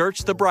app and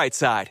search The Bright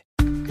Side.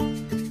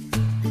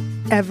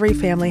 Every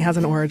family has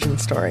an origin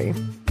story,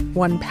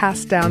 one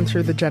passed down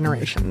through the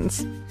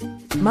generations.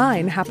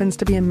 Mine happens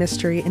to be a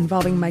mystery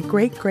involving my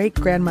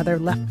great-great-grandmother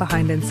left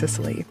behind in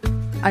Sicily.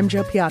 I'm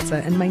Jo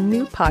Piazza, and my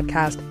new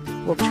podcast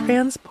will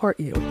transport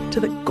you to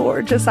the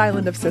gorgeous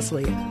island of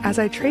Sicily as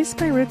I trace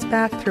my roots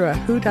back through a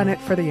whodunit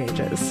for the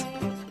ages.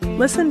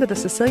 Listen to The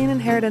Sicilian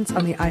Inheritance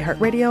on the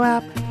iHeartRadio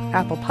app,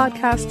 Apple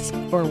Podcasts,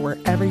 or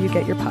wherever you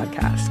get your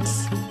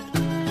podcasts.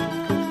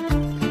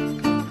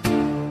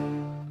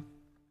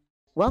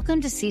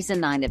 Welcome to Season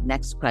 9 of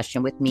Next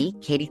Question with me,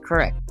 Katie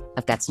Couric.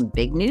 I've got some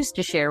big news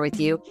to share with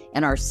you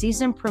in our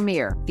season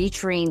premiere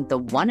featuring the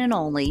one and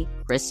only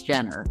Kris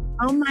Jenner.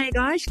 Oh my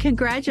gosh,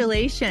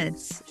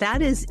 congratulations.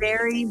 That is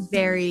very,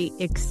 very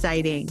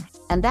exciting.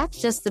 And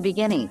that's just the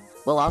beginning.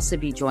 We'll also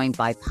be joined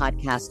by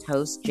podcast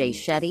host Jay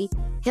Shetty,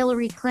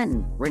 Hillary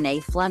Clinton, Renee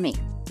Fleming,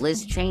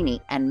 Liz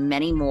Cheney, and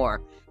many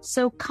more.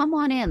 So come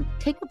on in,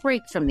 take a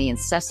break from the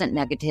incessant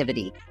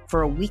negativity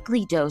for a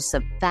weekly dose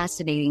of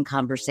fascinating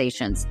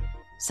conversations.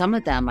 Some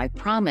of them, I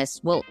promise,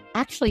 will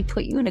actually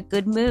put you in a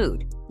good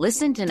mood.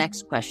 Listen to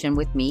Next Question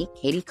with me,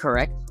 Katie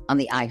Couric, on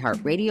the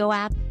iHeartRadio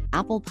app,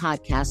 Apple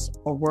Podcasts,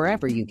 or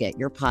wherever you get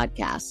your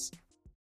podcasts.